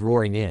rivers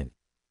roaring in.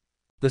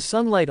 The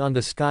sunlight on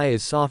the sky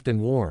is soft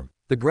and warm,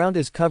 the ground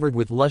is covered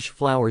with lush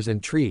flowers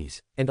and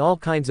trees, and all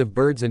kinds of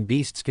birds and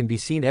beasts can be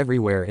seen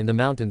everywhere in the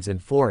mountains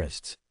and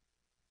forests.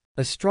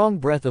 A strong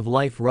breath of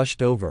life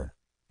rushed over.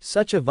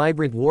 Such a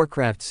vibrant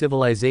Warcraft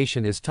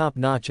civilization is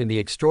top-notch in the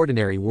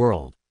extraordinary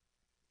world.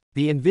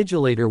 The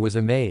invigilator was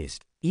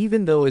amazed.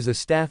 Even though as a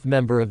staff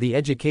member of the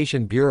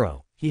Education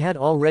Bureau, he had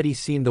already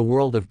seen the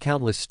world of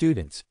countless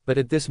students, but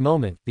at this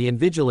moment, the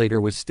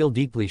invigilator was still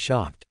deeply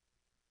shocked.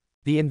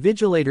 The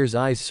invigilator's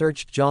eyes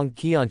searched Zhang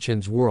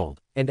Qianqun's world,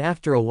 and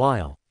after a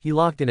while, he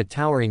locked in a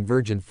towering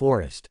virgin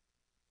forest.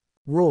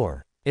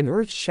 Roar! An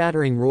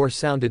earth-shattering roar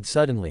sounded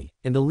suddenly,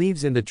 and the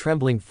leaves in the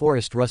trembling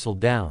forest rustled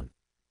down.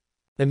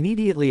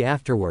 Immediately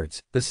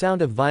afterwards, the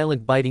sound of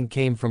violent biting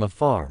came from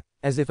afar,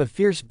 as if a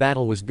fierce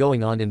battle was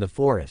going on in the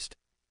forest.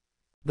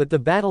 But the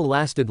battle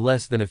lasted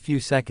less than a few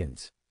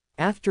seconds.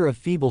 After a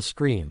feeble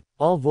scream,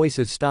 all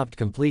voices stopped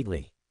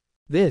completely.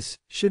 This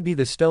should be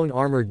the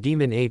stone-armored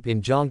demon ape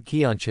in Zhang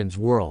Qianqun's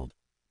world.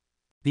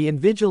 The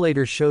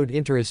invigilator showed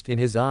interest in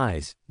his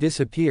eyes,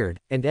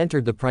 disappeared, and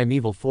entered the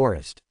primeval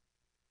forest.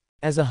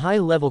 As a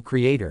high-level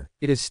creator,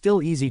 it is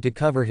still easy to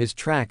cover his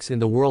tracks in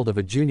the world of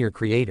a junior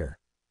creator.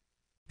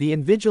 The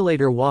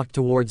invigilator walked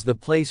towards the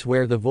place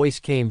where the voice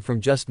came from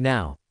just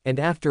now, and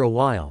after a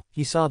while,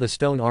 he saw the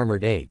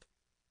stone-armored ape.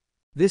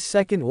 This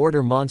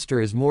second-order monster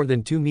is more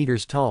than 2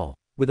 meters tall,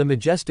 with a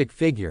majestic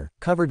figure,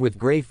 covered with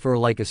gray fur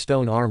like a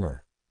stone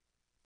armor.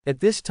 At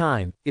this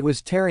time, it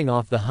was tearing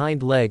off the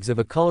hind legs of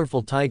a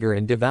colorful tiger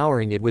and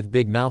devouring it with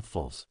big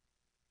mouthfuls.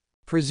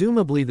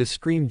 Presumably the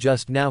scream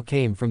just now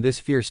came from this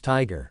fierce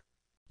tiger.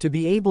 To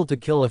be able to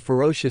kill a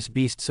ferocious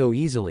beast so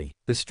easily,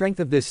 the strength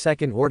of this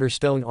second-order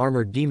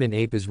stone-armored demon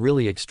ape is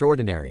really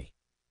extraordinary.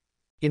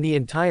 In the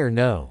entire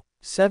No.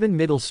 7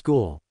 middle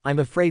school, I'm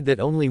afraid that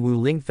only Wu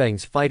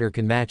Lingfeng's fighter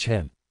can match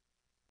him.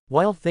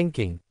 While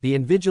thinking, the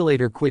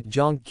invigilator quit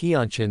Zhang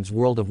Qianqun's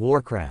world of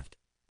Warcraft.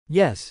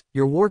 Yes,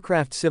 your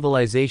Warcraft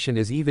civilization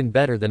is even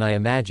better than I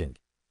imagined.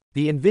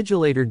 The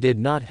invigilator did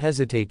not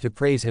hesitate to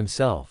praise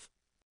himself.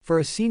 For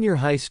a senior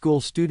high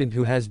school student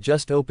who has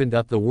just opened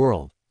up the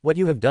world, what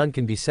you have done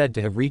can be said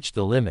to have reached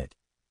the limit.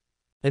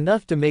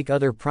 Enough to make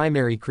other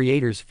primary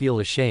creators feel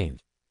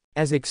ashamed.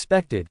 As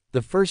expected,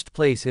 the first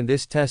place in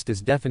this test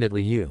is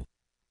definitely you.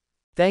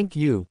 Thank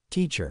you,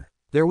 teacher.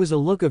 There was a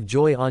look of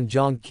joy on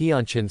Zhang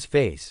Qianqun's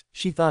face.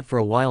 She thought for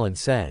a while and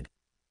said,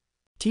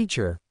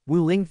 Teacher,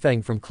 Wu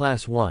Lingfeng from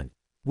Class 1.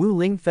 Wu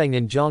Lingfeng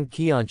and Zhang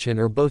Qianqun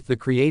are both the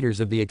creators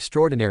of the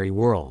extraordinary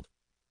world.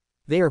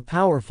 They are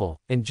powerful,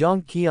 and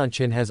Zhang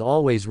Qianqun has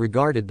always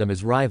regarded them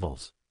as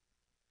rivals.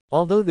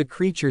 Although the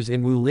creatures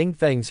in Wu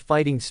Lingfeng's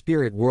fighting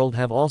spirit world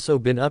have also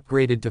been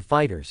upgraded to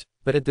fighters,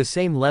 but at the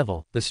same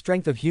level, the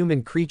strength of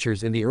human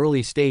creatures in the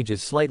early stage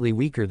is slightly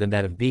weaker than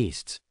that of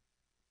beasts.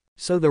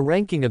 So the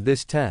ranking of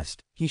this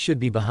test, he should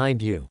be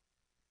behind you.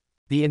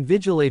 The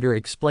invigilator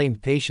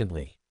explained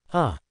patiently.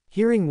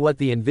 Hearing what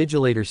the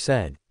invigilator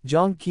said,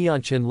 Zhang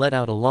Qianqun let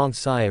out a long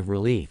sigh of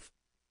relief.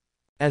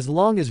 As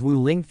long as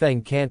Wu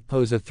Lingfeng can't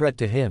pose a threat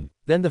to him,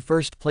 then the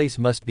first place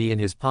must be in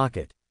his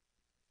pocket.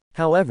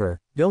 However,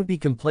 don't be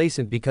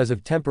complacent because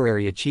of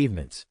temporary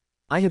achievements.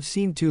 I have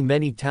seen too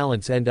many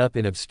talents end up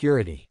in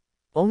obscurity.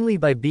 Only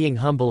by being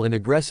humble and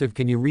aggressive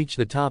can you reach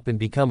the top and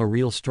become a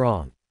real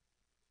strong.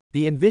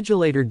 The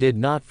invigilator did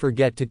not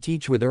forget to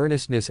teach with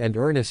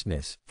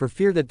earnestness, for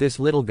fear that this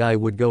little guy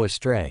would go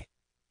astray.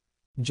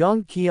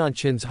 Zhang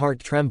Qianqun's heart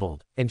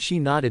trembled, and she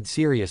nodded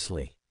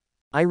seriously.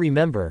 I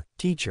remember,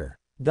 teacher.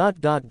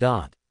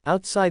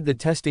 Outside the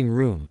testing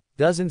room,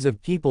 dozens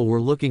of people were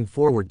looking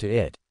forward to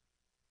it.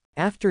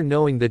 After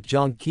knowing that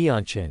Zhang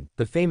Qianqun,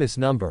 the famous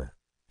number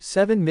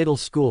 7 middle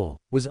school,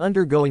 was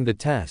undergoing the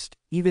test,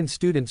 even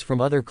students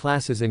from other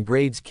classes and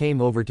grades came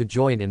over to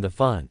join in the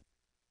fun.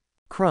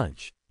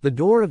 Crunch. The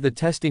door of the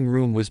testing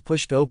room was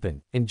pushed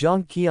open, and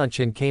Zhang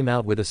Qianqun came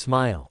out with a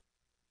smile.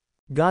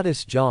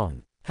 Goddess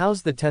Zhang,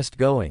 how's the test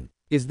going?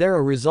 Is there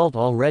a result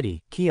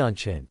already,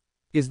 Qianqun?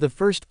 Is the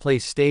first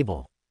place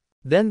stable?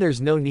 Then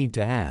there's no need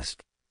to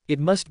ask. It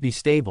must be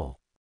stable.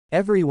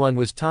 Everyone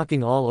was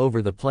talking all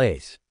over the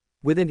place.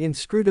 With an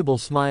inscrutable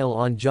smile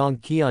on Zhang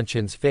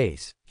Qianshan's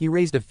face, he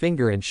raised a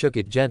finger and shook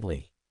it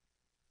gently.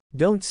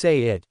 Don't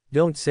say it,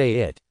 don't say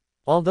it.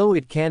 Although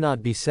it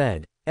cannot be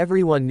said,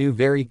 everyone knew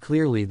very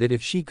clearly that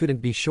if she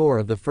couldn't be sure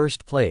of the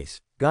first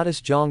place,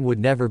 Goddess Zhang would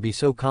never be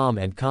so calm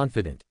and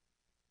confident.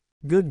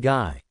 Good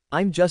guy.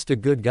 I'm just a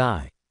good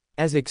guy.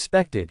 As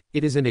expected,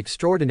 it is an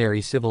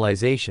extraordinary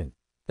civilization.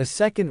 A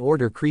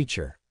second-order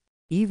creature.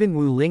 Even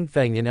Wu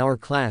Lingfeng in our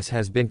class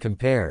has been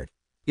compared.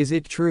 Is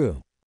it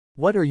true?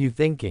 What are you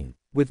thinking?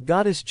 With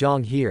Goddess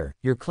Zhang here,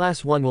 your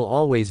class 1 will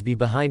always be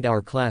behind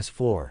our class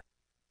 4.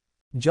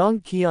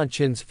 Zhang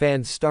Qianshan's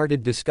fans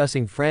started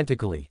discussing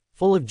frantically,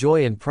 full of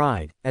joy and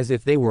pride, as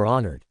if they were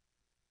honored.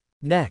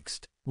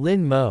 Next,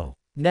 Lin Mo.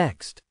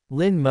 Next,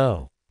 Lin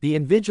Mo. The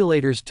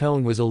invigilator's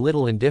tone was a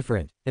little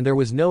indifferent, and there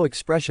was no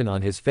expression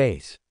on his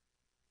face.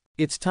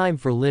 It's time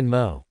for Lin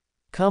Mo.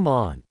 Come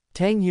on.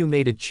 Tang Yu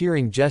made a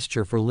cheering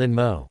gesture for Lin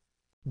Mo.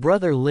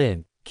 Brother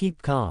Lin,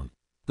 keep calm.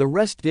 The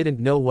rest didn't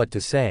know what to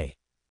say.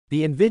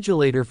 The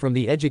invigilator from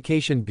the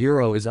Education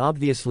Bureau is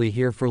obviously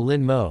here for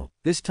Lin Mo.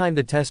 This time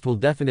the test will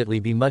definitely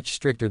be much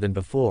stricter than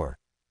before.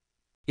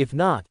 If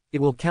not,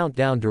 it will count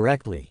down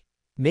directly.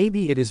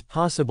 Maybe it is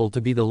possible to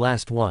be the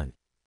last one.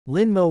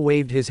 Lin Mo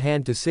waved his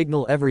hand to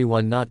signal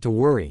everyone not to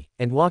worry,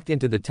 and walked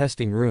into the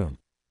testing room.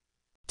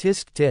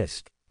 Tisk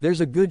tisk.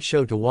 There's a good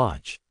show to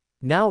watch.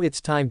 Now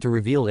it's time to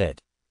reveal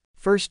it.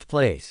 First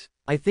place.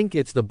 I think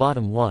it's the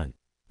bottom one.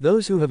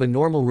 Those who have a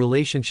normal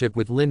relationship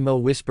with Lin Mo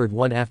whispered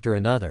one after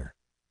another.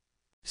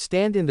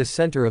 Stand in the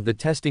center of the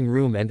testing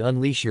room and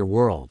unleash your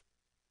world.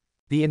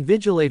 The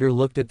invigilator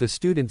looked at the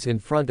students in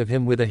front of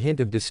him with a hint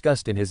of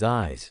disgust in his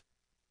eyes.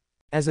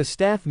 As a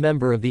staff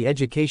member of the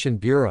Education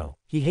Bureau,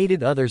 he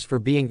hated others for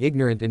being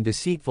ignorant and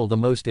deceitful the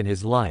most in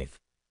his life.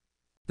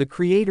 The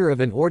creator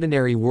of an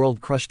ordinary world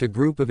crushed a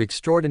group of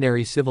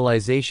extraordinary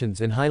civilizations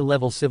and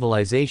high-level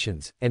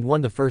civilizations, and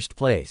won the first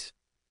place.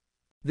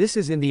 This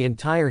is in the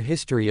entire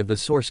history of the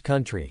source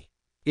country.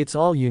 It's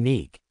all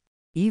unique.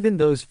 Even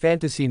those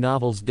fantasy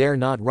novels dare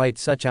not write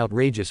such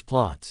outrageous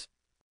plots.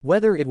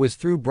 Whether it was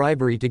through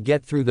bribery to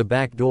get through the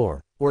back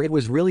door, or it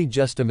was really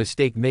just a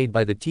mistake made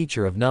by the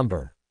teacher of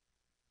number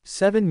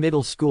 7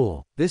 middle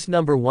school, this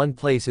number 1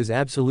 place is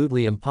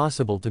absolutely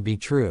impossible to be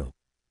true.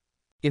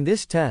 In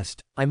this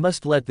test, I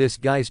must let this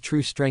guy's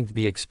true strength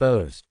be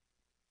exposed.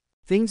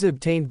 Things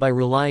obtained by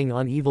relying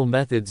on evil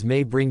methods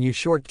may bring you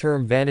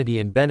short-term vanity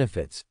and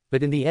benefits,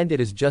 but in the end it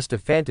is just a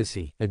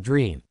fantasy, a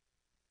dream.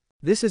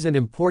 This is an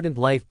important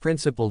life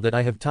principle that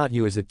I have taught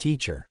you as a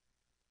teacher.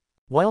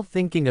 While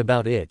thinking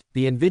about it,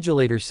 the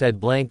invigilator said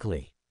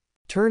blankly.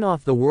 Turn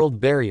off the world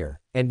barrier,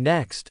 and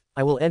next,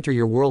 I will enter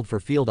your world for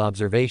field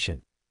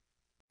observation.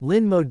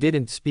 Lin Mo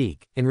didn't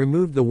speak, and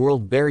removed the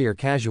world barrier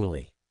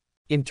casually.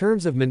 In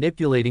terms of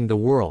manipulating the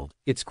world,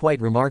 it's quite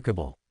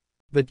remarkable.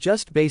 But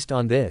just based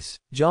on this,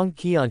 Zhang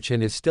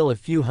Qianshan is still a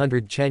few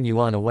hundred Chen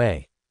Yuan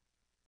away.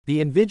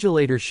 The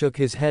invigilator shook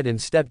his head and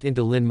stepped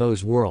into Lin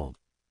Mo's world.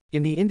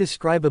 In the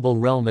indescribable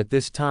realm at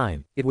this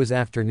time, it was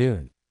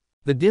afternoon.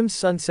 The dim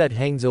sunset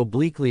hangs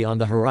obliquely on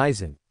the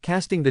horizon,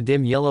 casting the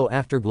dim yellow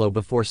afterglow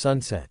before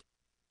sunset.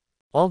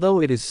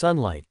 Although it is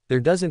sunlight,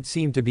 there doesn't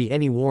seem to be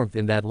any warmth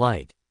in that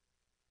light.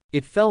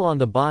 It fell on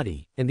the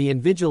body, and the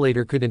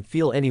invigilator couldn't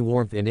feel any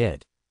warmth in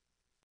it.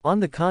 On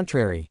the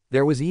contrary,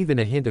 there was even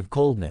a hint of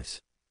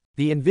coldness.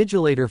 The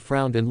invigilator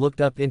frowned and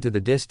looked up into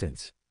the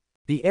distance.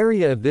 The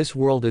area of this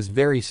world is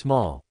very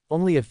small,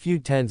 only a few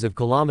tens of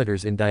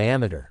kilometers in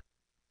diameter.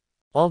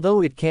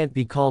 Although it can't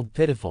be called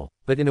pitiful,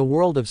 but in a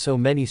world of so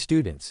many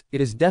students, it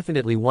is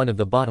definitely one of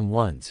the bottom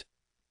ones.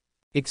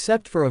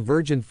 Except for a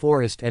virgin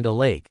forest and a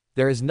lake,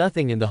 there is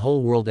nothing in the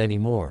whole world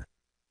anymore.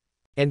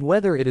 And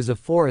whether it is a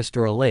forest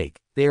or a lake,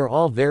 they are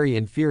all very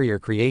inferior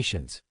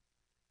creations.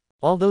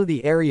 Although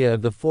the area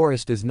of the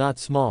forest is not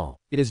small,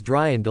 it is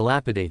dry and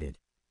dilapidated.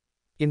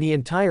 In the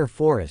entire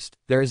forest,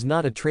 there is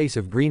not a trace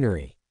of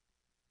greenery.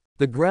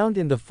 The ground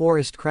in the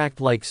forest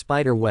cracked like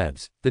spider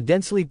webs, the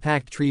densely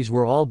packed trees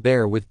were all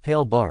bare with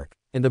pale bark,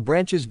 and the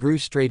branches grew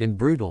straight and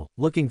brutal,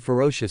 looking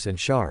ferocious and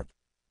sharp.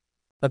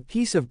 A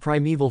piece of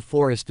primeval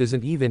forest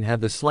doesn't even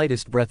have the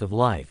slightest breath of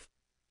life.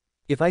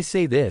 If I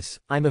say this,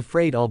 I'm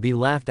afraid I'll be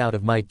laughed out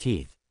of my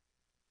teeth.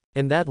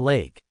 And that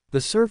lake. The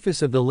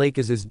surface of the lake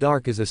is as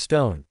dark as a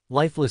stone,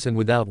 lifeless and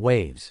without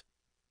waves.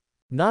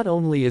 Not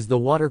only is the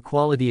water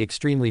quality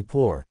extremely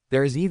poor,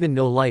 there is even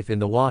no life in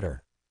the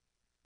water.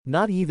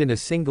 Not even a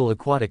single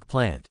aquatic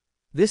plant.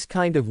 This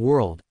kind of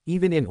world,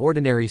 even in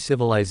ordinary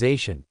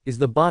civilization, is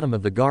the bottom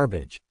of the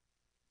garbage.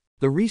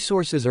 The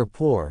resources are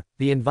poor,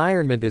 the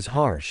environment is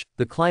harsh,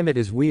 the climate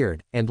is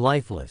weird, and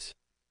lifeless.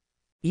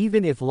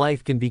 Even if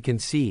life can be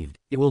conceived,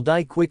 it will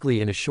die quickly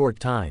in a short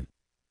time.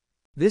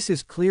 This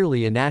is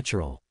clearly a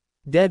natural.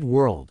 Dead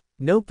world.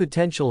 No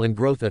potential and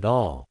growth at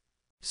all.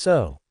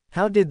 So,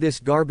 how did this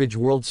garbage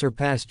world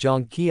surpass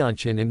Zhang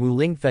Qianshan and Wu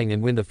Lingfeng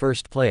and win the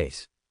first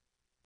place?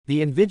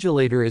 The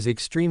invigilator is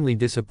extremely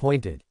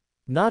disappointed.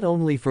 Not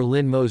only for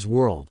Lin Mo's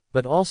world,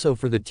 but also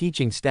for the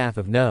teaching staff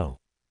of No.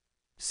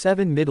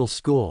 7 Middle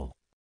School.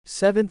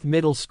 7th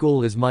Middle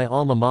School is my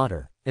alma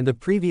mater, and the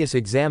previous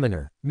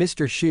examiner,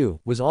 Mr. Shu,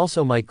 was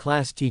also my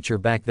class teacher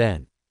back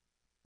then.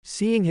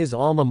 Seeing his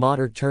alma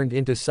mater turned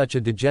into such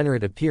a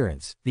degenerate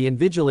appearance, the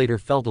invigilator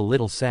felt a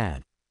little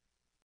sad.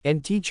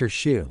 And teacher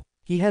Shu.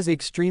 He has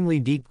extremely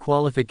deep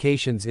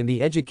qualifications in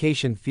the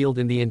education field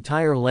in the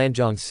entire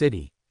Lanzhong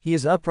city. He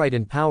is upright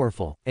and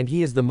powerful, and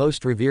he is the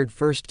most revered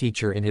first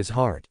teacher in his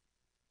heart.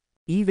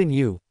 Even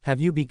you, have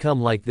you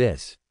become like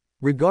this?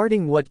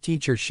 Regarding what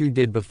teacher Shu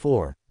did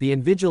before, the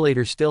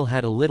invigilator still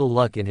had a little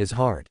luck in his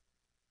heart.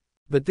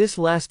 But this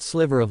last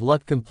sliver of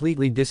luck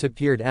completely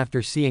disappeared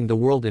after seeing the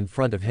world in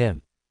front of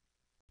him.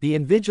 The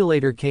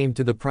invigilator came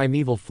to the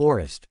primeval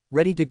forest,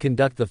 ready to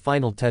conduct the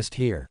final test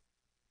here.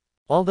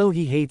 Although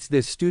he hates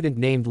this student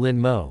named Lin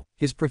Mo,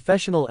 his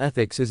professional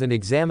ethics as an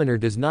examiner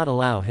does not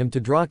allow him to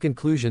draw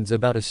conclusions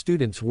about a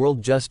student's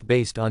world just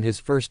based on his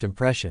first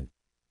impression.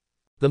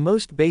 The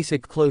most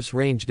basic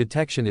close-range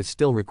detection is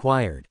still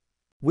required.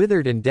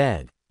 Withered and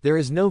dead, there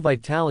is no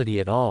vitality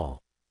at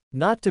all.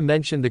 Not to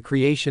mention the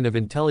creation of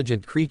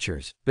intelligent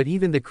creatures, but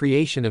even the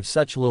creation of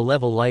such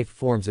low-level life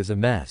forms is a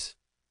mess.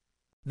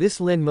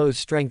 This Lin Mo's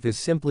strength is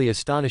simply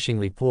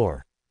astonishingly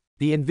poor.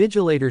 The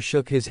invigilator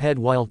shook his head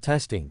while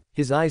testing,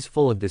 his eyes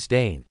full of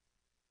disdain.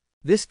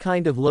 This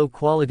kind of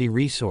low-quality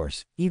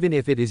resource, even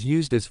if it is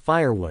used as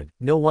firewood,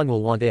 no one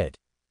will want it.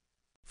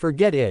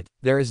 Forget it,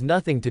 there is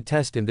nothing to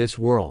test in this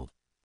world.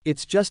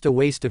 It's just a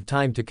waste of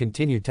time to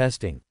continue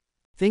testing.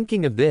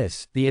 Thinking of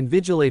this, the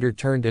invigilator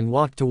turned and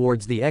walked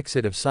towards the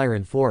exit of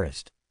Siren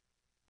Forest.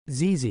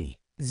 Zizi,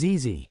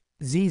 zizi,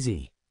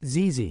 zizi,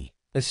 zizi.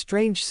 A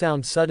strange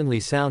sound suddenly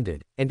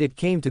sounded, and it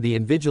came to the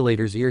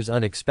invigilator's ears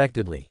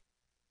unexpectedly.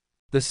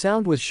 The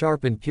sound was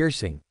sharp and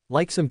piercing,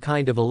 like some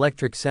kind of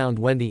electric sound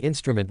when the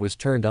instrument was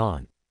turned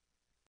on.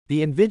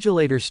 The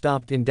invigilator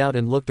stopped in doubt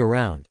and looked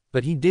around,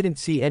 but he didn't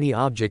see any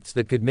objects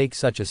that could make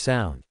such a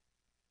sound.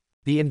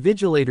 The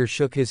invigilator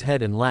shook his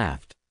head and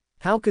laughed.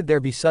 How could there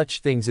be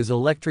such things as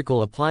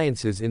electrical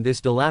appliances in this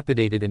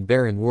dilapidated and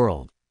barren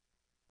world?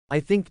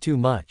 I think too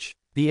much.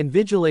 The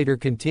invigilator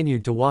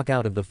continued to walk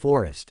out of the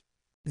forest.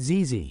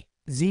 Zizi,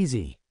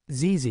 zizi,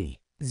 zizi,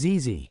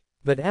 zizi.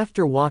 But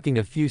after walking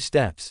a few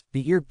steps,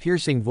 the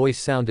ear-piercing voice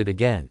sounded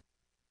again.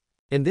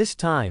 And this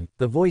time,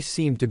 the voice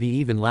seemed to be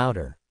even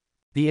louder.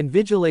 The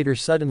invigilator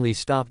suddenly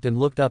stopped and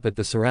looked up at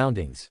the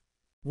surroundings.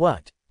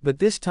 What? But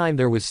this time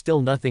there was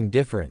still nothing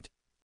different.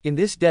 In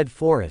this dead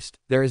forest,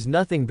 there is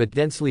nothing but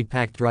densely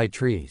packed dry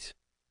trees.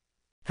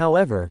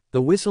 However,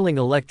 the whistling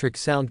electric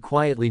sound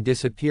quietly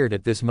disappeared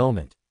at this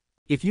moment.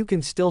 If you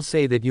can still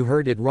say that you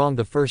heard it wrong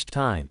the first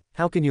time,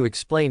 how can you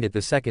explain it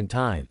the second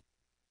time?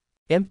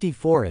 Empty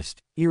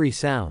forest, eerie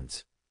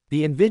sounds.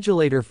 The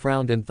invigilator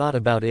frowned and thought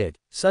about it,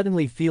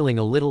 suddenly feeling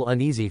a little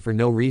uneasy for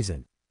no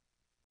reason.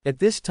 At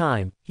this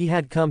time, he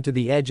had come to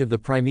the edge of the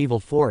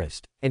primeval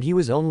forest, and he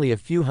was only a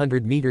few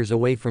hundred meters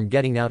away from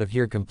getting out of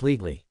here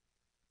completely.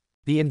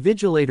 The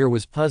invigilator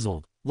was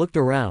puzzled, looked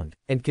around,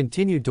 and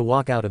continued to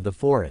walk out of the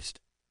forest.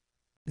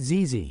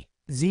 Zizi,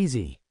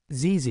 zizi,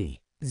 zizi,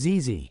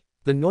 zizi.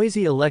 The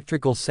noisy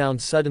electrical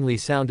sound suddenly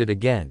sounded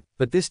again,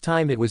 but this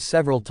time it was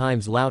several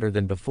times louder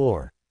than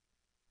before.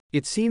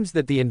 It seems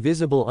that the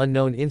invisible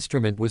unknown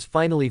instrument was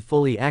finally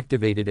fully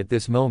activated at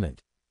this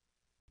moment.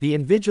 The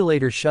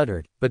invigilator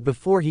shuddered, but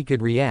before he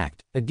could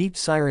react, a deep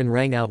siren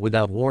rang out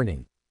without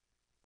warning.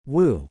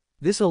 Woo!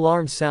 This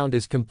alarm sound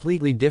is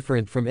completely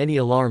different from any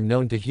alarm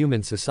known to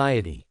human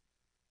society.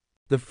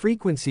 The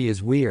frequency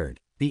is weird.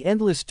 The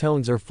endless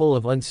tones are full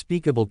of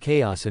unspeakable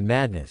chaos and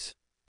madness.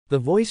 The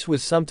voice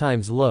was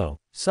sometimes low,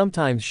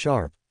 sometimes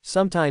sharp,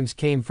 sometimes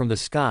came from the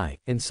sky,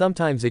 and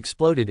sometimes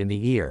exploded in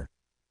the ear.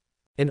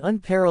 An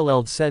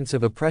unparalleled sense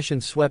of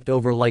oppression swept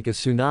over like a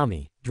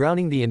tsunami,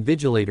 drowning the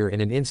invigilator in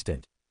an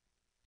instant.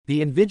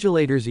 The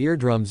invigilator's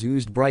eardrums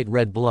oozed bright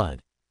red blood.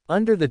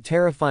 Under the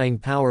terrifying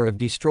power of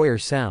destroyer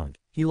sound,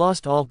 he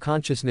lost all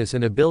consciousness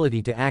and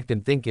ability to act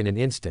and think in an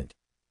instant.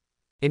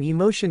 An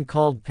emotion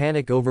called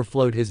panic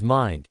overflowed his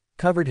mind,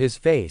 covered his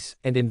face,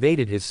 and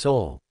invaded his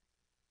soul.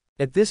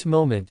 At this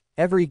moment,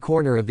 every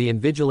corner of the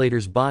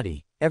invigilator's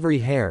body, every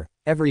hair,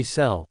 every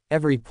cell,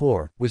 every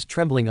pore, was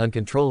trembling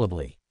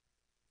uncontrollably.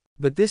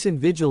 But this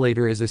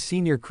invigilator is a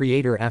senior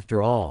creator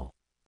after all.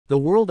 The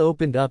world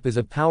opened up as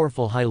a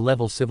powerful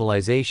high-level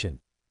civilization.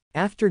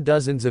 After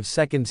dozens of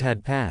seconds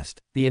had passed,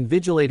 the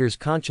invigilator's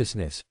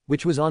consciousness,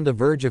 which was on the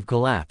verge of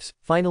collapse,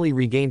 finally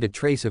regained a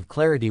trace of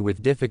clarity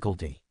with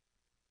difficulty.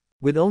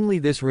 With only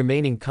this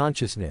remaining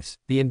consciousness,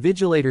 the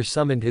invigilator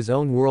summoned his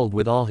own world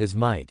with all his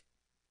might.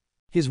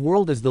 His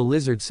world is the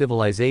lizard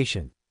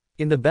civilization.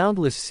 In the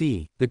boundless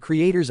sea, the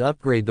creators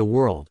upgrade the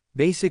world,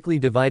 basically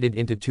divided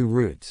into two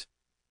routes.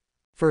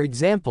 For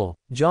example,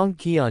 Zhang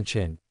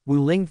Qianchen, Wu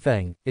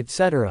Lingfeng,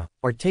 etc.,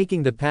 are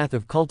taking the path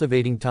of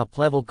cultivating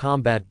top-level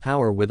combat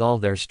power with all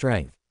their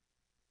strength.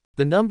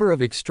 The number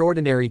of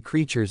extraordinary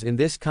creatures in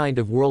this kind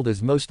of world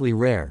is mostly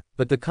rare,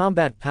 but the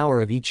combat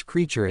power of each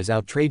creature is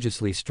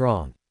outrageously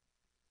strong.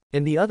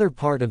 And the other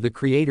part of the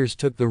creators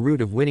took the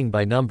route of winning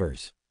by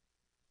numbers.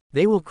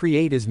 They will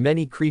create as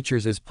many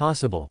creatures as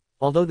possible,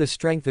 Although the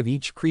strength of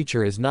each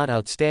creature is not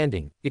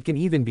outstanding, it can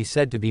even be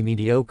said to be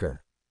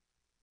mediocre.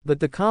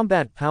 But the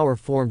combat power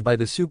formed by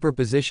the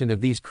superposition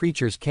of these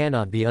creatures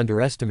cannot be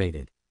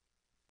underestimated.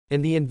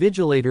 And the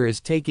Invigilator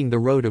is taking the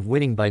road of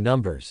winning by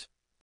numbers.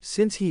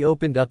 Since he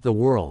opened up the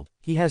world,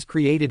 he has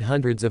created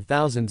hundreds of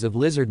thousands of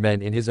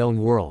lizardmen in his own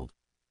world.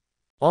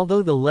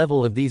 Although the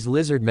level of these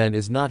lizardmen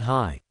is not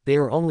high, they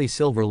are only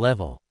silver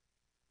level.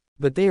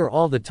 But they are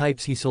all the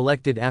types he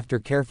selected after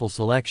careful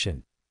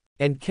selection.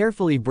 And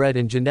carefully bred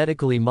and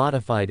genetically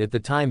modified at the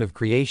time of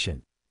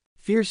creation.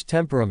 Fierce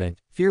temperament,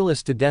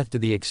 fearless to death to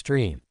the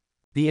extreme.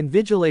 The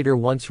Invigilator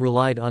once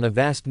relied on a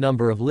vast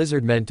number of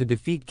lizardmen to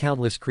defeat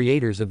countless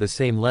creators of the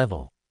same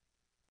level.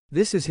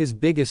 This is his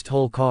biggest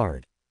hole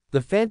card.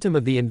 The phantom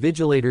of the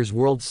Invigilator's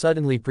world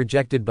suddenly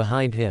projected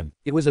behind him.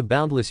 It was a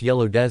boundless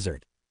yellow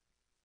desert.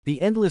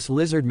 The endless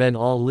lizardmen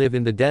all live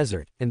in the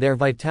desert, and their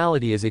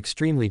vitality is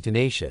extremely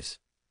tenacious.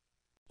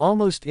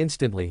 Almost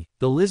instantly,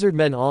 the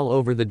lizardmen all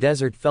over the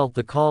desert felt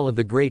the call of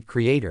the great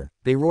creator.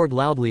 They roared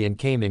loudly and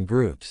came in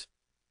groups.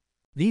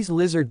 These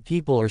lizard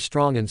people are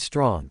strong,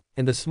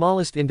 and the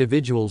smallest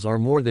individuals are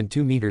more than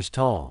 2 meters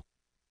tall.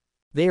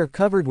 They are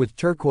covered with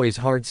turquoise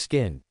hard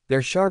skin,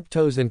 their sharp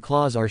toes and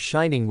claws are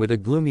shining with a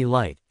gloomy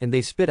light, and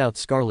they spit out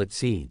scarlet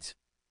seeds.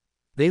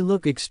 They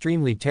look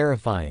extremely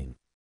terrifying.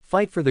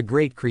 Fight for the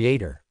great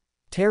creator.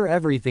 Tear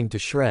everything to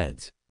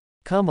shreds.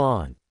 Come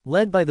on.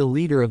 Led by the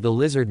leader of the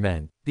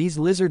lizardmen, these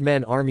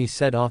lizardmen army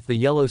set off the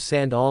yellow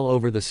sand all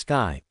over the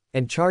sky,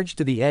 and charged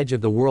to the edge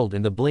of the world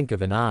in the blink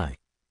of an eye.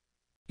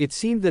 It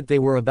seemed that they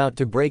were about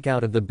to break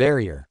out of the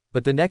barrier,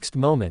 but the next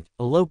moment,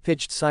 a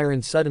low-pitched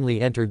siren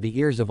suddenly entered the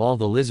ears of all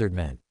the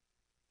lizardmen.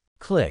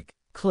 Click,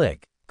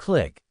 click,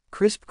 click,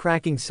 crisp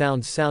cracking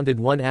sounds sounded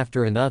one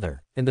after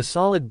another, and the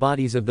solid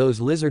bodies of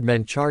those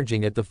lizardmen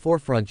charging at the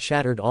forefront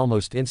shattered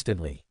almost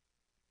instantly.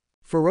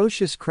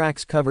 Ferocious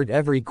cracks covered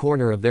every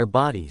corner of their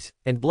bodies,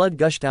 and blood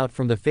gushed out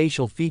from the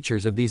facial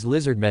features of these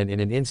lizardmen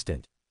in an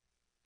instant.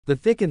 The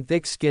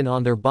thick skin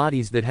on their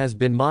bodies that has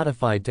been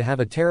modified to have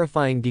a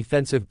terrifying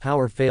defensive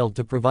power failed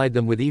to provide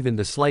them with even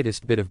the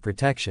slightest bit of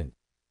protection.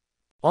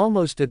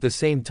 Almost at the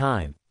same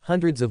time,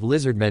 hundreds of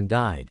lizardmen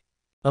died.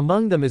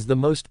 Among them is the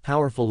most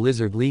powerful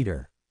lizard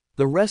leader.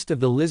 The rest of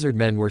the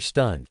lizardmen were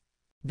stunned.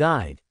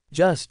 Died.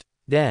 Just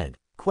dead.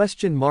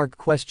 Question mark.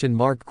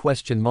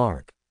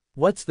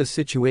 What's the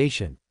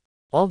situation?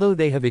 Although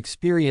they have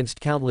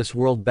experienced countless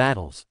world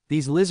battles,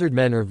 these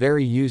lizardmen are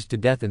very used to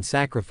death and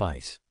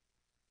sacrifice.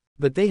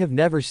 But they have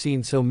never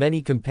seen so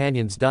many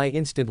companions die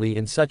instantly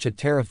in such a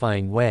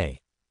terrifying way.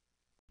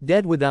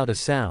 Dead without a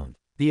sound.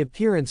 The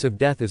appearance of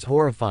death is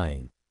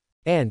horrifying.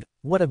 And,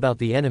 what about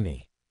the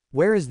enemy?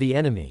 Where is the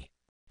enemy?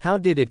 How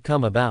did it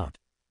come about?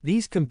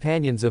 These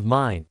companions of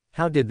mine,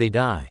 how did they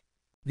die?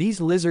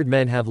 These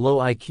lizardmen have low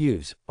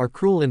IQs, are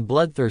cruel and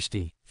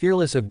bloodthirsty,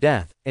 fearless of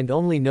death, and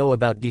only know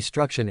about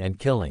destruction and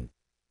killing.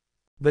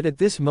 But at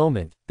this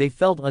moment, they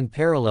felt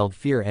unparalleled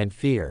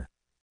fear.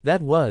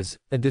 That was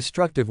a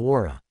destructive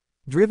aura.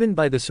 Driven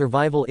by the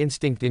survival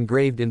instinct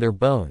engraved in their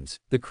bones,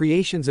 the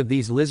creations of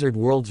these lizard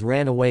worlds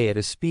ran away at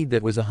a speed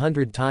that was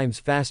 100 times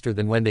faster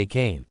than when they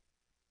came.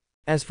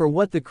 As for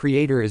what the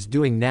creator is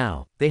doing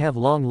now, they have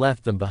long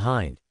left them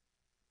behind.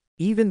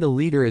 Even the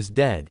leader is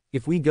dead.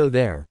 If we go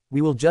there,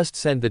 we will just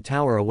send the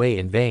tower away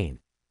in vain.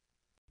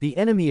 The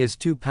enemy is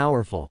too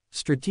powerful.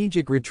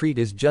 Strategic retreat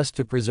is just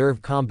to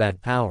preserve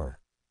combat power.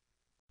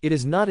 It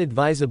is not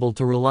advisable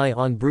to rely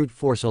on brute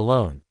force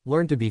alone.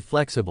 Learn to be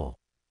flexible.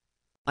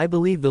 I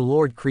believe the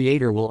Lord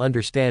Creator will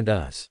understand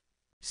us.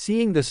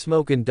 Seeing the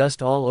smoke and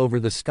dust all over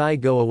the sky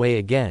go away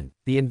again,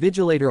 the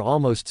Invigilator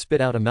almost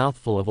spit out a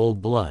mouthful of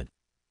old blood.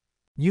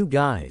 You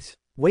guys,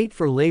 wait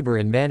for labor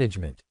and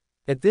management.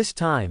 At this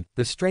time,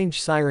 the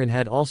strange siren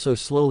had also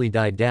slowly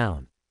died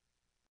down.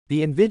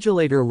 The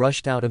Invigilator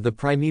rushed out of the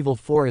primeval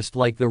forest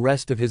like the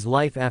rest of his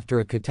life after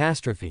a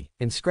catastrophe,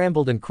 and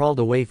scrambled and crawled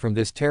away from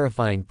this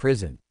terrifying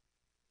prison.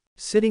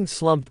 Sitting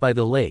slumped by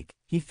the lake,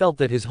 he felt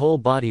that his whole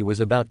body was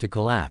about to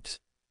collapse.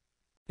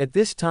 At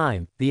this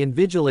time, the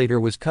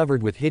Invigilator was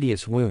covered with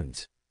hideous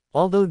wounds.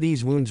 Although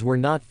these wounds were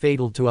not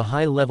fatal to a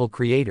high-level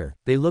creator,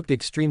 they looked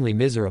extremely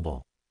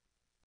miserable.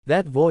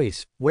 That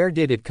voice, where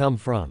did it come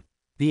from?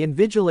 The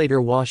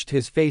Invigilator washed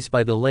his face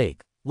by the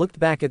lake, looked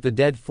back at the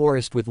dead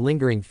forest with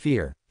lingering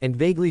fear, and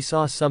vaguely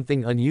saw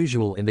something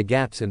unusual in the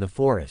gaps in the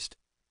forest.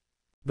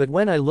 But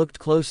when I looked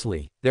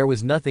closely, there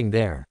was nothing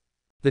there.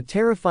 The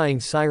terrifying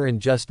siren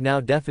just now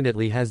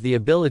definitely has the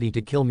ability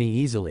to kill me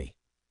easily.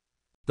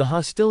 The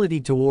hostility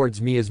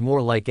towards me is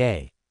more like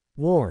a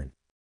warn.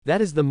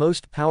 That is the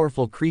most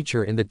powerful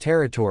creature in the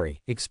territory,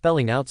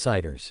 expelling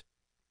outsiders.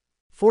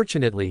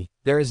 Fortunately,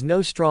 there is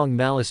no strong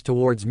malice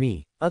towards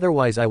me,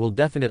 otherwise I will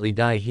definitely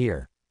die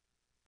here.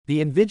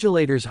 The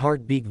Invigilator's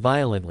heart beat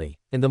violently,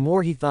 and the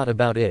more he thought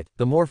about it,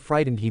 the more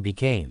frightened he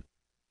became.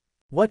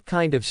 What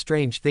kind of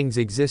strange things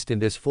exist in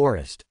this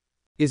forest?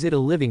 Is it a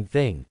living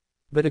thing?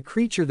 But a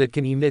creature that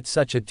can emit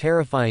such a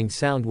terrifying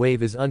sound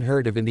wave is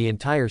unheard of in the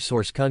entire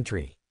source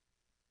country.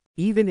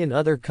 Even in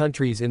other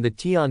countries in the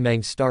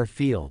Tianmeng star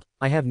field,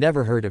 I have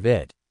never heard of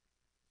it.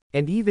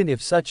 And even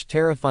if such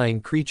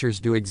terrifying creatures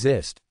do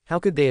exist, how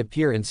could they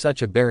appear in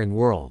such a barren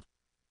world?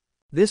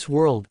 This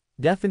world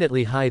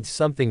definitely hides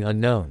something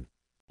unknown.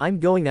 I'm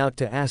going out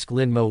to ask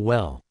Lin Mo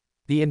well.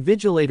 The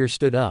invigilator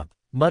stood up,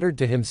 muttered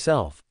to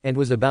himself, and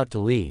was about to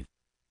leave.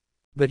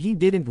 But he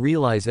didn't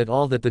realize at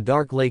all that the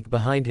dark lake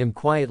behind him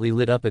quietly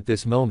lit up at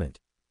this moment.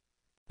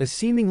 A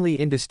seemingly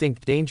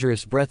indistinct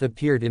dangerous breath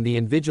appeared in the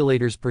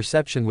invigilator's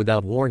perception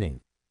without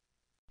warning.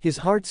 His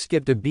heart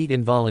skipped a beat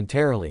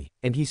involuntarily,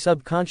 and he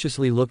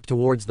subconsciously looked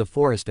towards the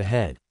forest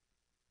ahead.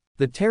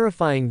 The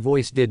terrifying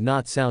voice did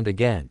not sound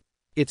again.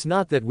 It's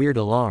not that weird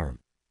alarm.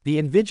 The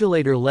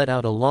invigilator let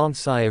out a long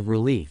sigh of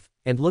relief,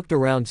 and looked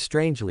around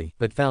strangely,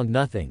 but found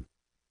nothing.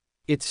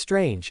 It's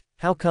strange,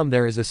 how come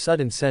there is a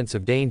sudden sense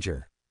of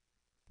danger?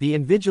 The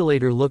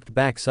invigilator looked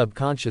back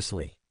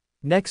subconsciously.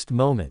 Next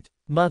moment,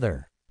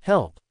 "Mother!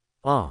 Help!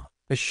 Ah!"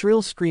 A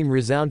shrill scream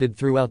resounded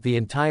throughout the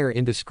entire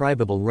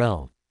Indescribable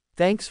realm.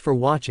 Thanks for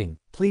watching,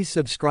 please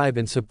subscribe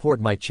and support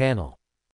my channel.